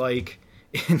more like,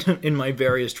 in my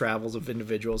various travels of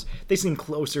individuals, they seem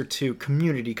closer to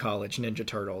community college Ninja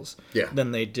Turtles than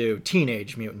they do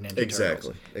teenage Mutant Ninja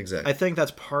Turtles. Exactly. I think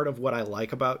that's part of what I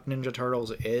like about Ninja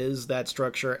Turtles is that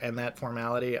structure and that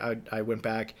formality. I went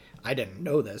back, I didn't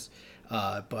know this,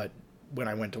 but when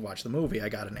I went to watch the movie, I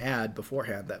got an ad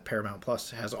beforehand that Paramount Plus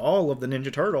has all of the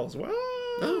Ninja Turtles. What?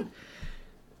 Oh.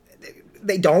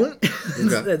 They don't.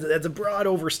 Okay. That's a broad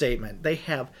overstatement. They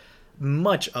have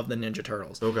much of the Ninja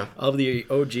Turtles. Okay. Of the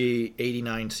OG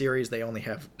 89 series, they only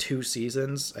have 2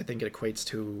 seasons. I think it equates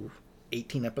to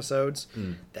 18 episodes.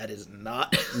 That is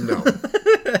not... No.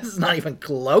 That's not even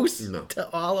close to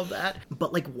all of that.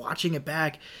 But, like, watching it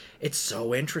back, it's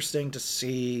so interesting to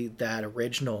see that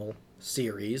original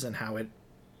series and how it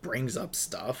brings up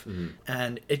stuff.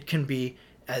 And it can be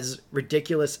as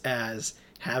ridiculous as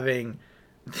having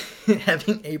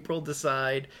April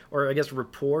decide, or I guess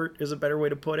report is a better way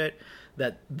to put it,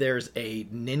 that there's a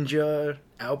ninja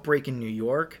outbreak in New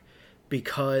York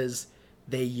because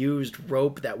they used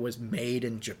rope that was made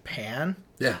in Japan.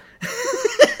 Yeah.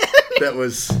 That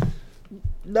was...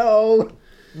 No.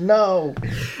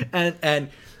 And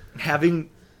having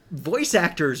voice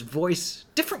actors voice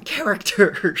different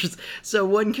characters. So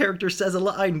one character says a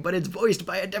line, but it's voiced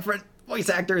by a different voice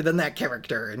actor than that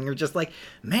character. And you're just like,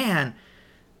 man,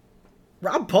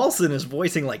 Rob Paulsen is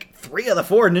voicing like 3 of the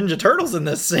 4 Ninja Turtles in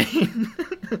this scene.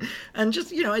 And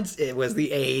just, it was the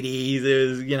 80s.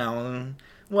 It was,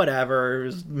 whatever. It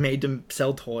was made to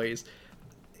sell toys.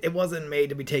 It wasn't made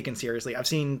to be taken seriously. I've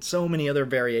seen so many other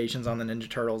variations on the Ninja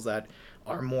Turtles that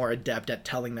are more adept at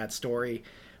telling that story,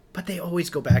 but they always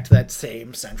go back to that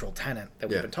same central tenet that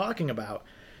we've been talking about.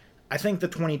 I think the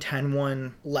 2010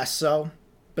 one, less so,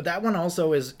 but that one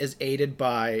also is aided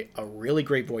by a really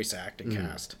great voice acting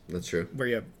cast. That's true. Where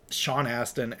you have Sean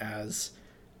Astin as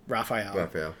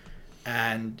Raphael.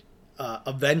 And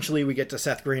eventually we get to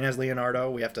Seth Green as Leonardo.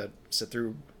 We have to sit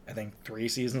through, I think, 3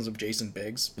 seasons of Jason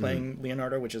Biggs playing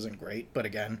Leonardo, which isn't great, but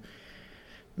again,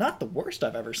 not the worst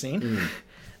I've ever seen.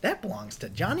 That belongs to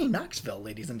Johnny Knoxville,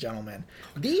 ladies and gentlemen.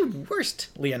 The worst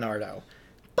Leonardo,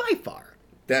 by far.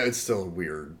 That is still a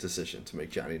weird decision to make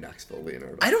Johnny Knoxville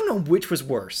Leonardo. I don't know which was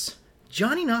worse,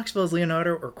 Johnny Knoxville as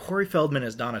Leonardo or Corey Feldman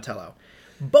as Donatello.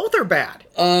 Both are bad.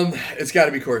 It's got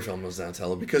to be Corey Feldman as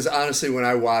Donatello, because honestly, when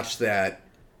I rewatched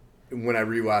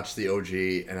the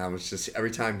OG, and I was just,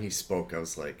 every time he spoke, I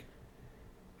was like,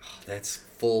 oh, that's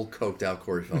full coked out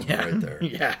Corey Feldman right there.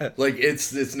 Yeah. Like,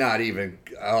 it's not even,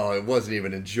 it wasn't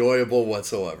even enjoyable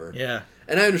whatsoever. Yeah.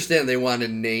 And I understand they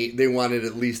wanted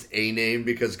at least a name,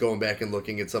 because going back and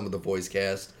looking at some of the voice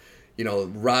cast,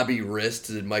 Robbie Rist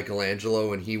did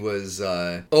Michelangelo, and he was,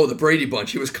 the Brady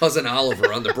Bunch. He was Cousin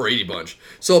Oliver on the Brady Bunch.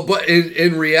 So, but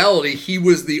in reality, he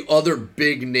was the other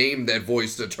big name that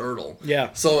voiced a turtle.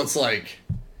 Yeah. So it's like,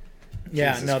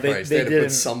 yeah, Jesus no, they had to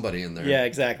put somebody in there. Yeah,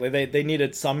 exactly. They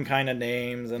needed some kind of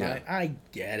names, and I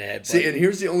get it. But... See, and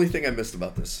here's the only thing I missed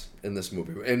about in this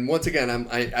movie. And once again,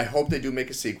 I hope they do make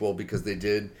a sequel, because they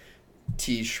did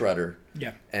tease Shredder.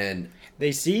 Yeah. And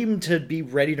they seem to be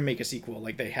ready to make a sequel.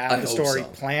 Like, they have the story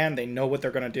planned. They know what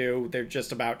they're going to do. They're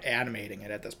just about animating it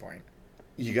at this point.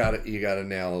 You gotta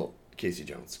nail Casey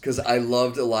Jones, because I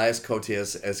loved Elias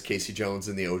Koteas as Casey Jones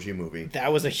in the OG movie.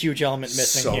 That was a huge element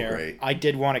missing here. Great. I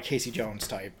did want a Casey Jones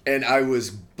type. And I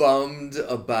was bummed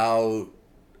about,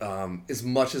 as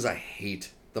much as I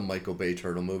hate the Michael Bay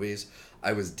Turtle movies,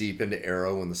 I was deep into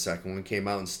Arrow when the second one came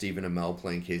out, and Stephen Amell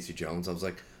playing Casey Jones. I was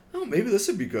like, oh, maybe this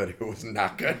would be good. It was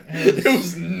not good. It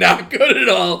was not good at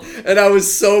all. And I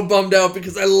was so bummed out,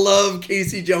 because I love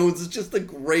Casey Jones. It's just the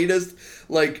greatest,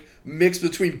 mix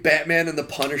between Batman and the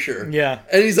Punisher. Yeah.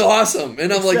 And he's awesome.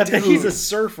 And I'm like, dude. He's a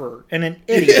surfer and an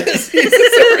idiot. Yes, he's a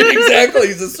surfer. Exactly.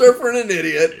 He's a surfer and an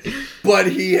idiot.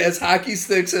 But he has hockey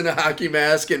sticks and a hockey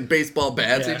mask and baseball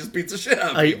bats. Yeah. He just beats the shit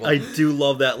out of people. I do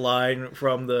love that line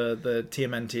from the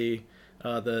TMNT,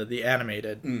 the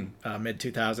animated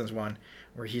mid-2000s one,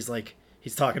 where he's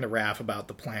talking to Raph about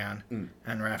the plan.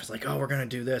 And Raph is like, oh, we're going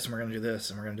to do this, and we're going to do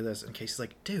this, and we're going to do this. And Casey's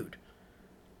like, dude,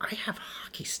 I have a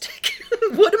hockey stick.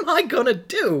 What am I going to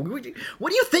do? What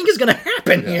do you think is going to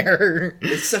happen here?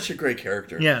 It's such a great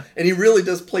character. Yeah. And he really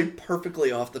does play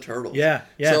perfectly off the Turtles. Yeah,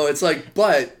 yeah. So it's like,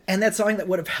 but... And that's something that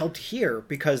would have helped here,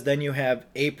 because then you have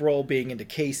April being into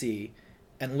Casey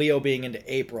and Leo being into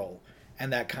April,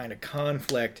 and that kind of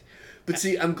conflict. But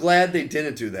see, I'm glad they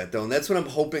didn't do that, though. And that's what I'm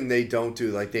hoping they don't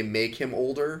do. Like, they make him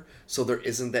older, so there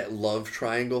isn't that love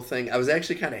triangle thing. I was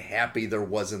actually kind of happy there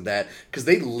wasn't that, because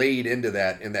they laid into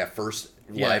that in that first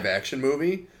live-action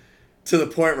movie, to the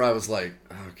point where I was like,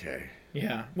 okay.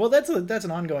 Yeah. Well, that's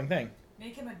an ongoing thing.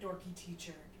 Make him a dorky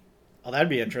teacher. Oh, that'd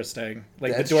be interesting.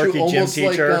 Like that's the dorky true. gym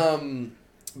teacher. Almost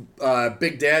like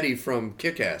Big Daddy from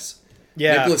Kick-Ass.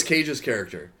 Yeah, Nicolas Cage's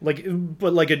character, like a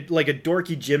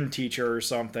dorky gym teacher or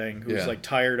something who's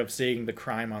tired of seeing the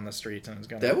crime on the streets and is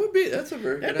gonna. That'd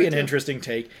be an interesting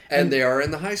take. And they are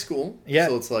in the high school,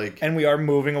 so it's like, and we are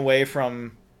moving away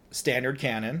from standard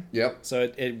canon. Yep.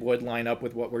 So it would line up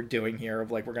with what we're doing here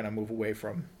of like we're gonna move away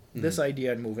from this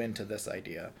idea and move into this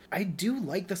idea. I do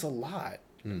like this a lot.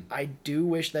 I do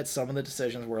wish that some of the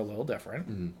decisions were a little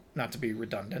different, not to be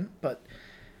redundant, but.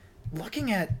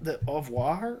 Looking at the au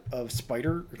revoir of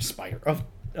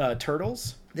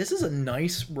Turtles, this is a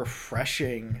nice,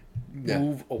 refreshing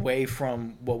move away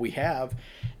from what we have.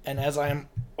 And as I'm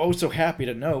so happy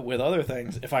to note with other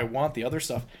things, if I want the other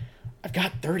stuff, I've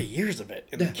got 30 years of it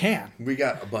in the can. We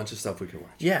got a bunch of stuff we can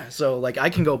watch. Yeah, so I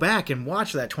can go back and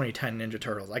watch that 2010 Ninja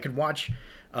Turtles. I could watch.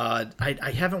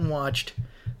 I haven't watched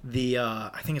the.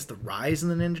 I think it's the Rise of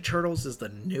the Ninja Turtles is the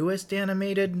newest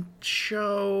animated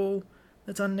show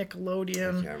That's on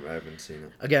Nickelodeon. I haven't seen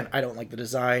it. Again, I don't like the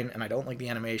design and I don't like the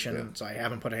animation, so I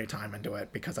haven't put any time into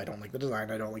it because I don't like the design,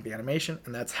 I don't like the animation,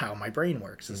 and that's how my brain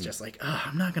works. It's just like,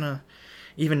 I'm not gonna...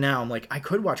 Even now, I'm like, I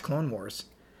could watch Clone Wars.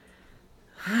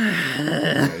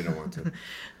 Yeah, you don't want to.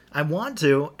 I want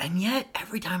to, and yet,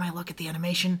 every time I look at the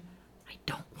animation, I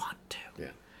don't want to.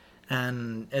 Yeah.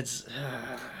 And it's...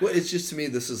 Well, it's just, to me,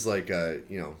 this is like a,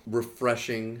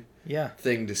 refreshing...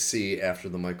 thing to see after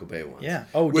the Michael Bay ones. Yeah.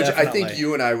 Oh, which definitely. I think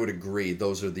you and I would agree,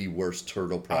 those are the worst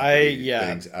turtle property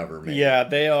things ever made. Yeah,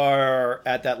 they are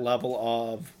at that level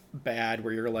of bad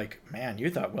where you're like, man,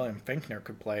 you thought William Finkner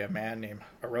could play a man named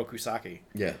Oroku Saki.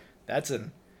 Yeah. That's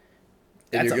and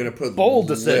you're going to put bold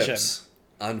decision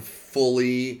on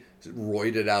fully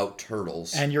roided out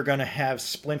turtles. And you're going to have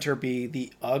Splinter be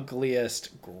the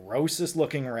ugliest, grossest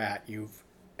looking rat you've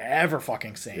ever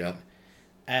fucking seen. Yep.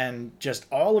 And just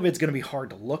all of it's going to be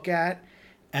hard to look at.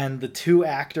 And the two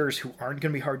actors who aren't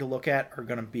going to be hard to look at are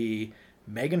going to be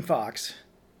Megan Fox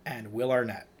and Will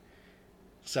Arnett.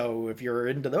 So if you're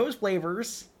into those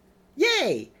flavors,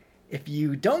 yay! If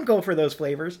you don't go for those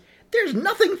flavors, there's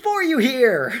nothing for you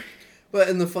here! But,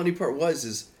 and the funny part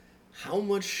is how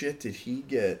much shit did he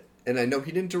get? And I know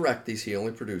he didn't direct these, he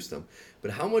only produced them.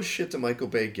 But how much shit did Michael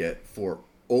Bay get for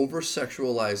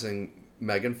over-sexualizing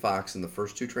Megan Fox in the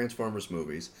first two Transformers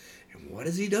movies? And what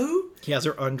does he do? He has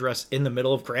her undress in the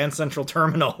middle of Grand Central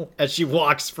Terminal as she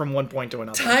walks from one point to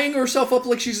another. Tying herself up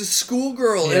like she's a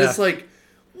schoolgirl. Yeah. And it's like,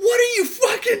 what are you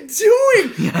fucking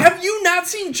doing? Yeah. Have you not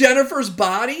seen Jennifer's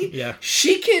body? Yeah.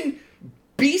 She can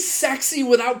be sexy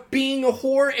without being a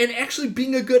whore and actually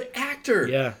being a good actor.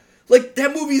 Yeah. Like,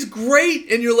 that movie's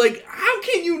great. And you're like, how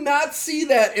can you not see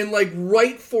that and, like,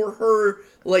 write for her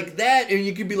like that? And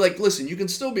you could be like, listen, you can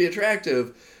still be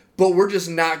attractive, but we're just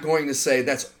not going to say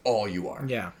that's all you are.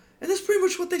 Yeah. And that's pretty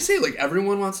much what they say. Like,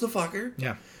 everyone wants to fuck her.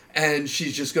 Yeah. And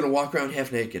she's just going to walk around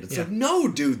half naked. It's like, no,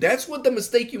 dude, that's what the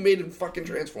mistake you made in fucking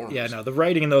Transformers. Yeah, no, the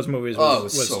writing in those movies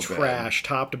was so trash,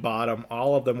 top to bottom.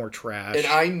 All of them were trash. And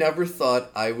I never thought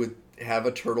I would have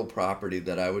a turtle property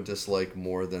that I would dislike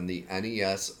more than the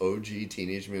NES OG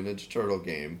Teenage Mutant Ninja Turtle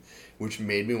game, which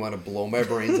made me want to blow my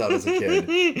brains out as a kid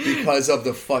because of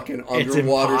the fucking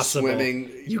underwater swimming.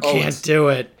 You can't do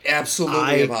it.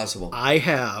 Absolutely impossible. I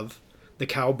have the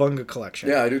Cowabunga collection.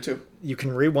 Yeah, I do too. You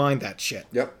can rewind that shit.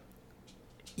 Yep.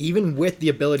 Even with the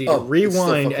ability to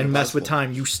rewind and mess with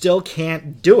time, you still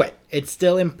can't do it. It's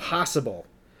still impossible.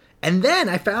 And then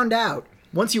I found out,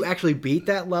 once you actually beat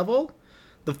that level,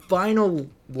 the final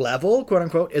level, quote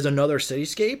unquote, is another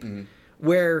cityscape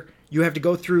where you have to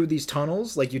go through these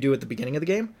tunnels like you do at the beginning of the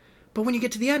game. But when you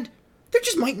get to the end, there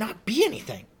just might not be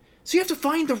anything. So you have to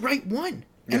find the right one.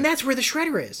 Yeah. And that's where the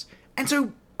shredder is. And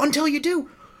so until you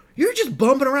do, you're just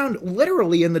bumping around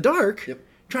literally in the dark. Yep.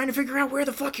 Trying to figure out where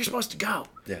the fuck you're supposed to go.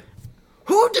 Yeah.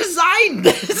 Who designed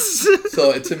this?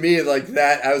 So to me, like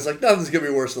that, I was like, nothing's going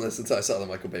to be worse than this until I saw the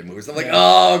Michael Bay movies. I'm like,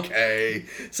 oh, okay,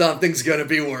 something's going to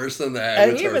be worse than that.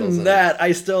 And even that,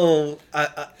 I still,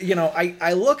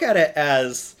 I look at it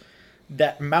as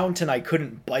that mountain I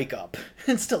couldn't bike up.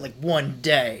 It's still like one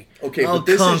day. Okay, but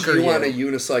this is you on a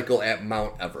unicycle at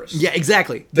Mount Everest. Yeah,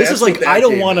 exactly. This is like, I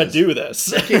don't want to do this.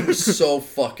 That game was so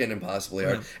fucking impossibly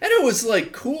hard. Yeah. And it was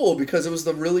like cool because it was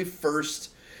the really first...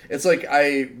 It's like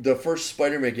the first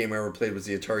Spider-Man game I ever played was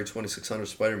the Atari 2600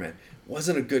 Spider-Man.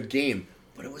 Wasn't a good game,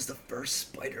 but it was the first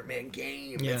Spider-Man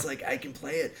game. Yeah. It's like, I can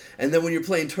play it. And then when you're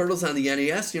playing Turtles on the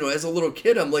NES, as a little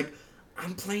kid, I'm like,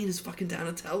 I'm playing as fucking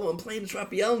Donatello. I'm playing as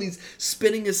Raphael, and he's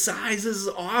spinning his size. This is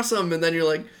awesome. And then you're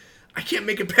like, I can't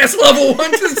make it past level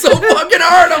 1 because it's so fucking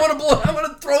hard. I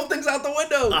want to throw things out the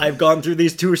window. I've gone through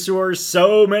these two sewers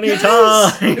so many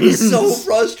times. It was so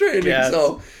frustrating. Yes.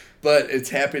 But it's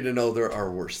happy to know there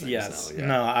are worse things now. Yeah.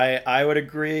 No, I would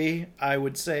agree. I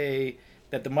would say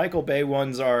that the Michael Bay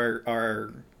ones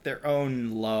are their own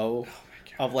low.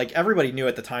 Of like, everybody knew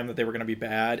at the time that they were going to be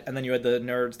bad. And then you had the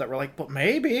nerds that were like, but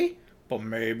maybe.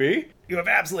 You have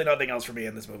absolutely nothing else for me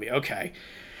in this movie. Okay.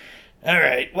 All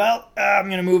right. Well, I'm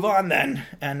going to move on then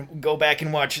and go back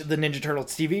and watch the Ninja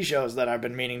Turtles TV shows that I've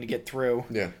been meaning to get through.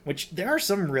 Yeah. Which there are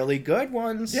some really good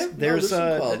ones. Yeah. There's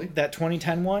that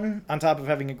 2010 one, on top of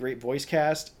having a great voice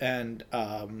cast and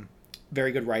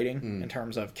very good writing in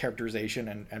terms of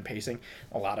characterization and pacing.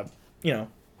 A lot of,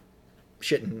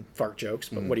 shit and fart jokes,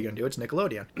 but what are you going to do? It's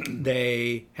Nickelodeon.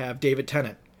 They have David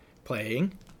Tennant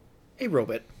playing a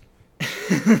robot.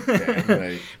 Yeah,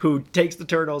 right. Who takes the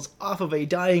turtles off of a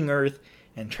dying Earth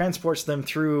and transports them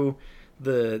through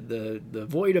the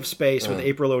void of space with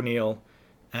April O'Neil,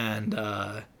 and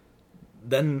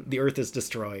then the Earth is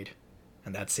destroyed,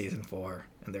 and that's season 4,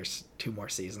 and there's 2 more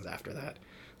seasons after that.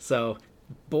 So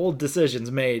bold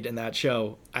decisions made in that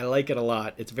show. I like it a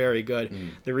lot. It's very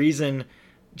good. The reason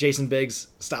Jason Biggs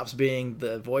stops being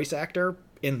the voice actor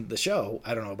in the show,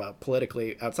 I don't know about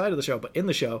politically outside of the show, but in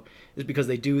the show, is because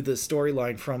they do the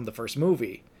storyline from the first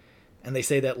movie. And they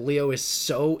say that Leo is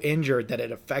so injured that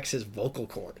it affects his vocal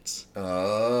cords.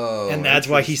 Oh. And that's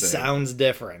why he sounds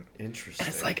different. Interesting.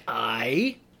 And it's like,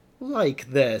 I like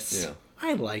this. Yeah.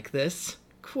 I like this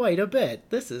quite a bit.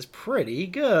 This is pretty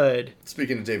good.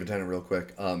 Speaking of David Tennant real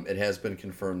quick, it has been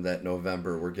confirmed that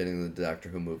November we're getting the Doctor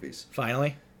Who movies.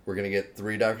 Finally? We're going to get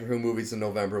 3 Doctor Who movies in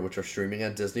November, which are streaming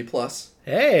on Disney+.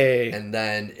 Hey! And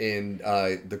then in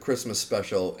the Christmas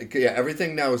special,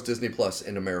 everything now is Disney Plus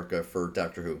in America for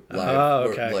Doctor Who.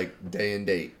 Live, okay. Like day and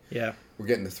date. Yeah. We're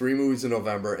getting the 3 movies in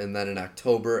November, and then in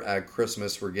October at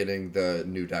Christmas, we're getting the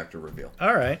new Doctor reveal.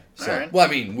 All right. So, well,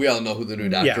 I mean, we all know who the new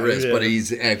Doctor is, but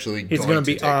he's actually going to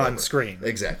be on screen.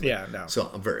 Exactly. Yeah, no. So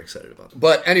I'm very excited about it.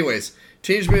 But anyways,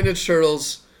 Teenage Mutant Ninja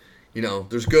Turtles, you know,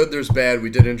 there's good, there's bad. We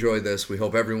did enjoy this. We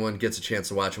hope everyone gets a chance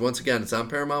to watch it. Once again, it's on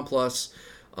Paramount Plus.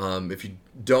 If you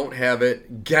don't have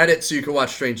it, get it so you can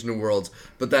watch Strange New Worlds,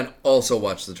 but then also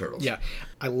watch the Turtles. Yeah.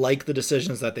 I like the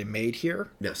decisions that they made here.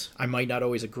 Yes. I might not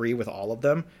always agree with all of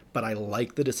them, but I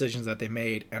like the decisions that they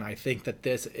made, and I think that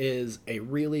this is a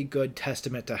really good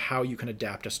testament to how you can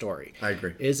adapt a story. I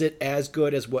agree. Is it as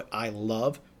good as what I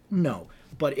love? No.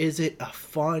 But is it a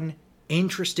fun,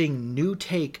 interesting new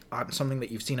take on something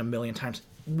that you've seen a million times?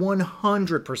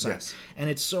 100%. Yes. And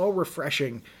it's so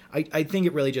refreshing. I think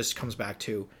it really just comes back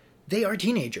to they are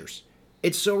teenagers.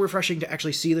 It's so refreshing to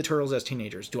actually see the Turtles as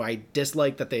teenagers. Do I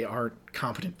dislike that they aren't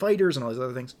competent fighters and all these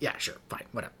other things? Yeah, sure, fine,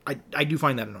 whatever. I do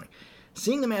find that annoying.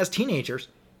 Seeing them as teenagers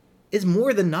is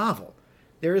more than novel.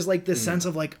 There is like this sense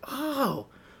of like, oh,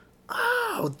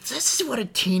 this is what a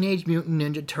Teenage Mutant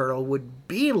Ninja Turtle would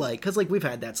be like. Because like we've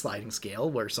had that sliding scale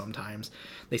where sometimes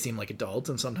they seem like adults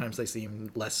and sometimes they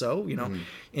seem less so. You know,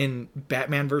 in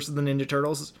Batman versus the Ninja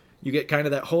Turtles, you get kind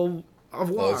of that whole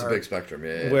Oh, it's a big spectrum,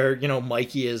 yeah. Where, you know,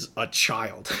 Mikey is a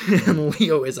child and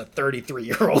Leo is a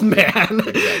 33-year-old man.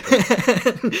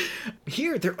 Exactly.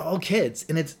 Here, they're all kids,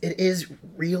 and it is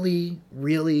really,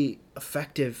 really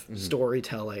effective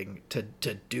storytelling to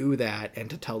do that and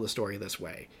to tell the story this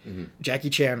way. Jackie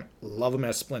Chan, love him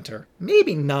as Splinter.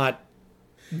 Maybe not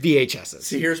VHSs.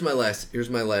 See, here's my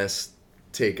last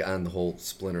take on the whole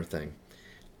Splinter thing.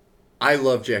 I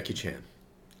love Jackie Chan.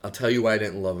 I'll tell you why I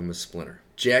didn't love him as Splinter.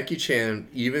 Jackie Chan,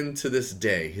 even to this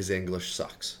day, his English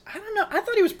sucks. I don't know. I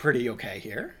thought he was pretty okay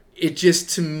here. It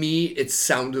just, to me, it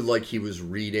sounded like he was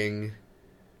reading.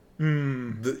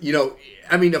 You know,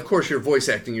 I mean, of course, you're voice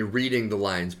acting, you're reading the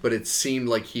lines, but it seemed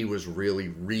like he was really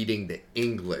reading the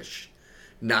English,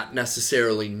 not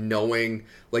necessarily knowing,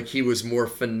 like he was more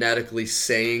phonetically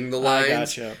saying the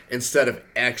lines instead of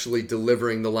actually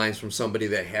delivering the lines from somebody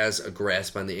that has a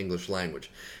grasp on the English language.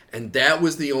 And that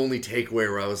was the only takeaway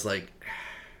where I was like,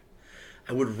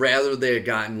 I would rather they had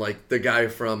gotten like the guy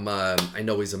from I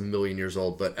know he's a million years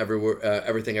old, but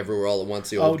Everything Everywhere All at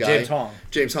Once, the old guy.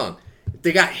 James Hong.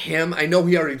 They got him. I know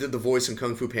he already did the voice in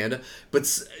Kung Fu Panda, but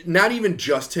not even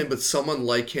just him, but someone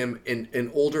like him,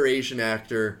 an older Asian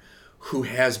actor who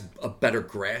has a better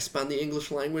grasp on the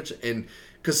English language, and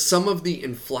because some of the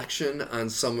inflection on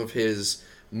some of his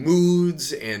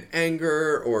moods and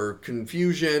anger or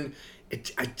confusion.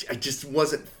 I just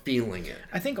wasn't feeling it.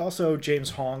 I think also James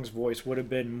Hong's voice would have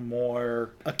been more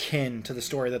akin to the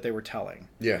story that they were telling.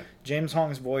 Yeah. James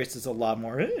Hong's voice is a lot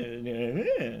more... And,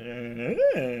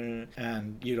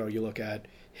 you know, you look at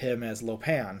him as Lo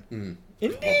Pan.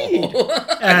 Indeed!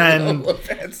 I love Lo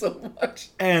Pan so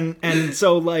much. And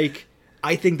so, like...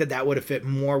 I think that would have fit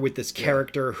more with this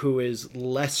character who is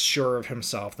less sure of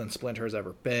himself than Splinter has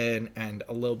ever been, and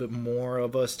a little bit more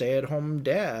of a stay-at-home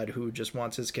dad who just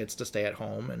wants his kids to stay at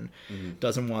home and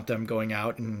doesn't want them going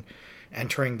out and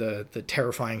entering the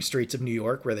terrifying streets of New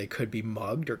York where they could be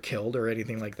mugged or killed or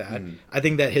anything like that. I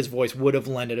think that his voice would have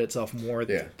lended itself more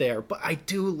there. But I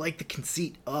do like the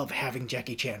conceit of having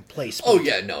Jackie Chan play Splinter. Oh,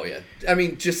 yeah, no, yeah. I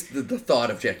mean, just the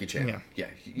thought of Jackie Chan. Yeah,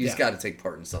 he's got to take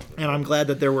part in something. And I'm glad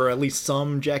that there were at least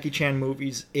some Jackie Chan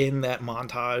movies in that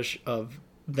montage of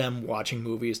them watching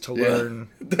movies to learn.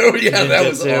 Yeah, that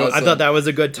was awesome. I thought that was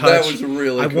a good touch. That was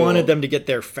really cool. I wanted them to get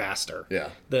there faster. Yeah.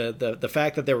 The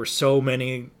fact that there were so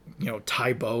many, you know,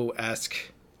 Taibo-esque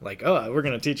Like, oh, we're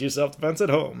going to teach you self-defense at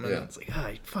home. And it's like, oh,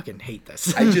 I fucking hate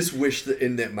this. I just wish that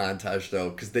in that montage, though,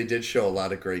 because they did show a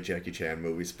lot of great Jackie Chan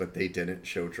movies, but they didn't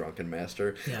show Drunken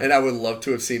Master. Yeah. And I would love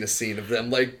to have seen a scene of them,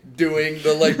 like, doing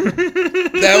the, like,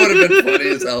 that would have been funny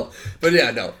as hell. But yeah,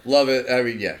 no, love it. I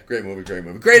mean, yeah, great movie.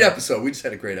 Great episode. We just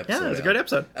had a great episode. Yeah, it was a great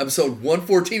episode. Episode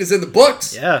 114 is in the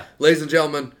books. Yeah. Ladies and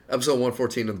gentlemen, episode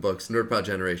 114 in the books, NerdPod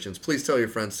Generations. Please tell your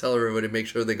friends, tell everybody, make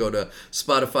sure they go to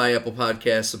Spotify, Apple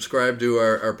Podcasts, subscribe to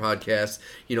our podcast.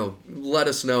 You know, let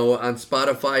us know on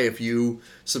Spotify. If you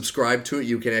subscribe to it,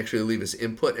 you can actually leave us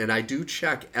input. And I do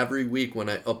check every week when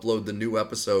I upload the new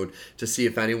episode to see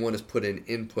if anyone has put in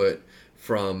input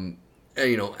from,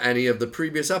 you know, any of the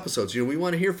previous episodes. You know, we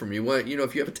want to hear from you. You know,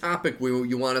 if you have a topic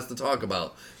you want us to talk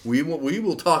about, we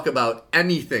will talk about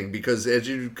anything, because as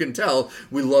you can tell,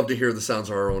 we love to hear the sounds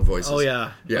of our own voices. Oh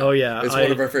yeah. Oh yeah. It's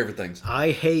one of our favorite things. I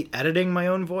hate editing my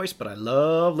own voice, but I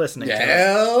love listening to it.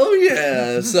 Hell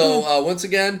yeah. So once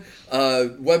again,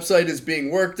 website is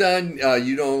being worked on.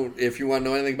 If you want to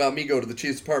know anything about me, go to the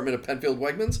Chiefs Department of Penfield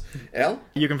Wegmans. Al?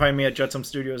 You can find me at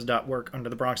jutsumstudios.work under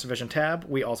the Bronx Division tab.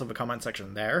 We also have a comment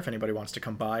section there if anybody wants to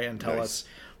come by and tell us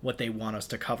what they want us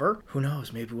to cover. Who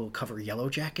knows? Maybe we'll cover Yellow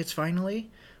Jackets finally.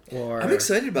 Or... I'm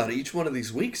excited about each one of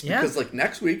these weeks because, like,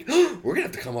 next week we're gonna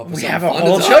have to come up with something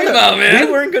fun to talk about, man.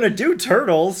 We weren't gonna do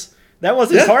Turtles. That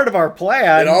wasn't part of our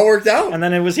plan. It all worked out, and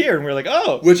then it was here, and we were like,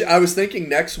 oh. Which I was thinking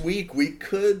next week we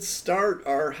could start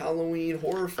our Halloween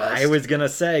Horror Fest. I was gonna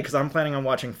say, because I'm planning on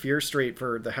watching Fear Street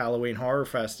for the Halloween Horror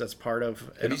Fest as part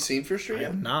of. Have you seen Fear Street? I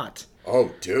have not.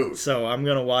 Oh, dude. So I'm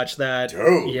gonna watch that.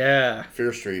 Dude. Yeah.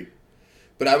 Fear Street.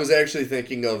 But I was actually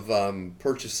thinking of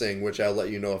purchasing, which I'll let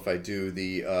you know if I do,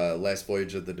 the Last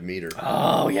Voyage of the Demeter.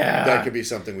 Oh, yeah. That could be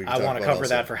something we can talk about. I want to cover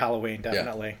that for Halloween,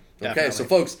 definitely. Yeah. Okay, so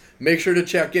folks, make sure to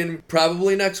check in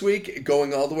probably next week.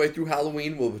 Going all the way through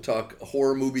Halloween, we'll talk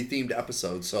horror movie themed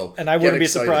episodes. So, and I wouldn't be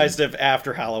surprised if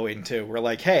after Halloween, too, we're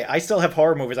like, hey, I still have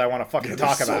horror movies I want to fucking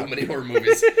talk about. So many horror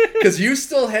movies. Because you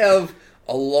still have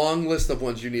a long list of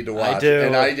ones you need to watch. I do.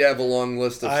 And I have a long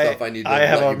list of stuff I need to watch. I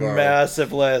have a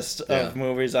massive list of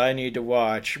movies I need to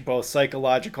watch, both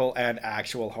psychological and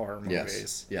actual horror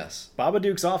movies. Yes.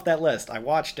 Babadook's off that list. I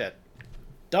watched it.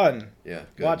 Done. Yeah,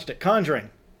 good. Watched it.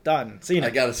 Conjuring. Done. Seen it. I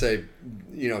gotta say,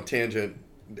 tangent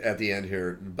at the end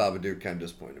here, Babadook kind of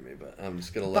disappointed me, but I'm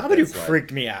just gonna let Babadook that slide.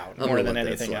 Freaked me out more than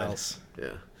anything else.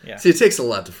 Yeah. See, it takes a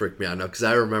lot to freak me out now, because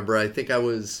I remember, I think I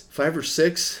was 5 or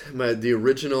 6. The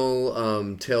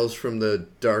original Tales from the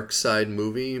Dark Side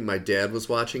movie, my dad was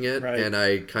watching it, and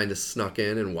I kind of snuck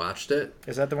in and watched it.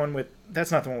 Is that the one with...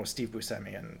 That's not the one with Steve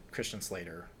Buscemi and Christian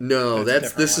Slater. No,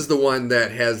 this is the one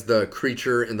that has the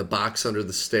creature in the box under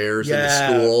the stairs in the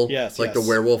school. Yes, the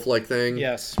werewolf-like thing.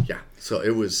 Yes. Yeah, so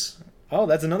it was... Oh,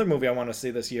 that's another movie I want to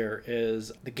see this year,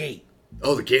 is The Gate.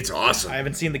 Oh, The Gate's awesome. I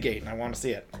haven't seen The Gate, and I want to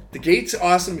see it. The Gate's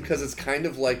awesome because it's kind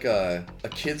of like a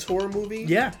kid's horror movie.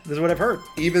 Yeah, this is what I've heard.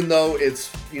 Even though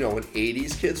it's, an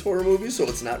 80s kids horror movie, so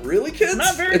it's not really kids.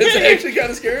 Not very It's actually kind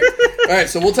of scary. All right,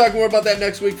 so we'll talk more about that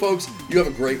next week, folks. You have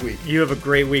a great week. You have a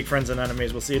great week, friends and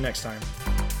enemies. We'll see you next time.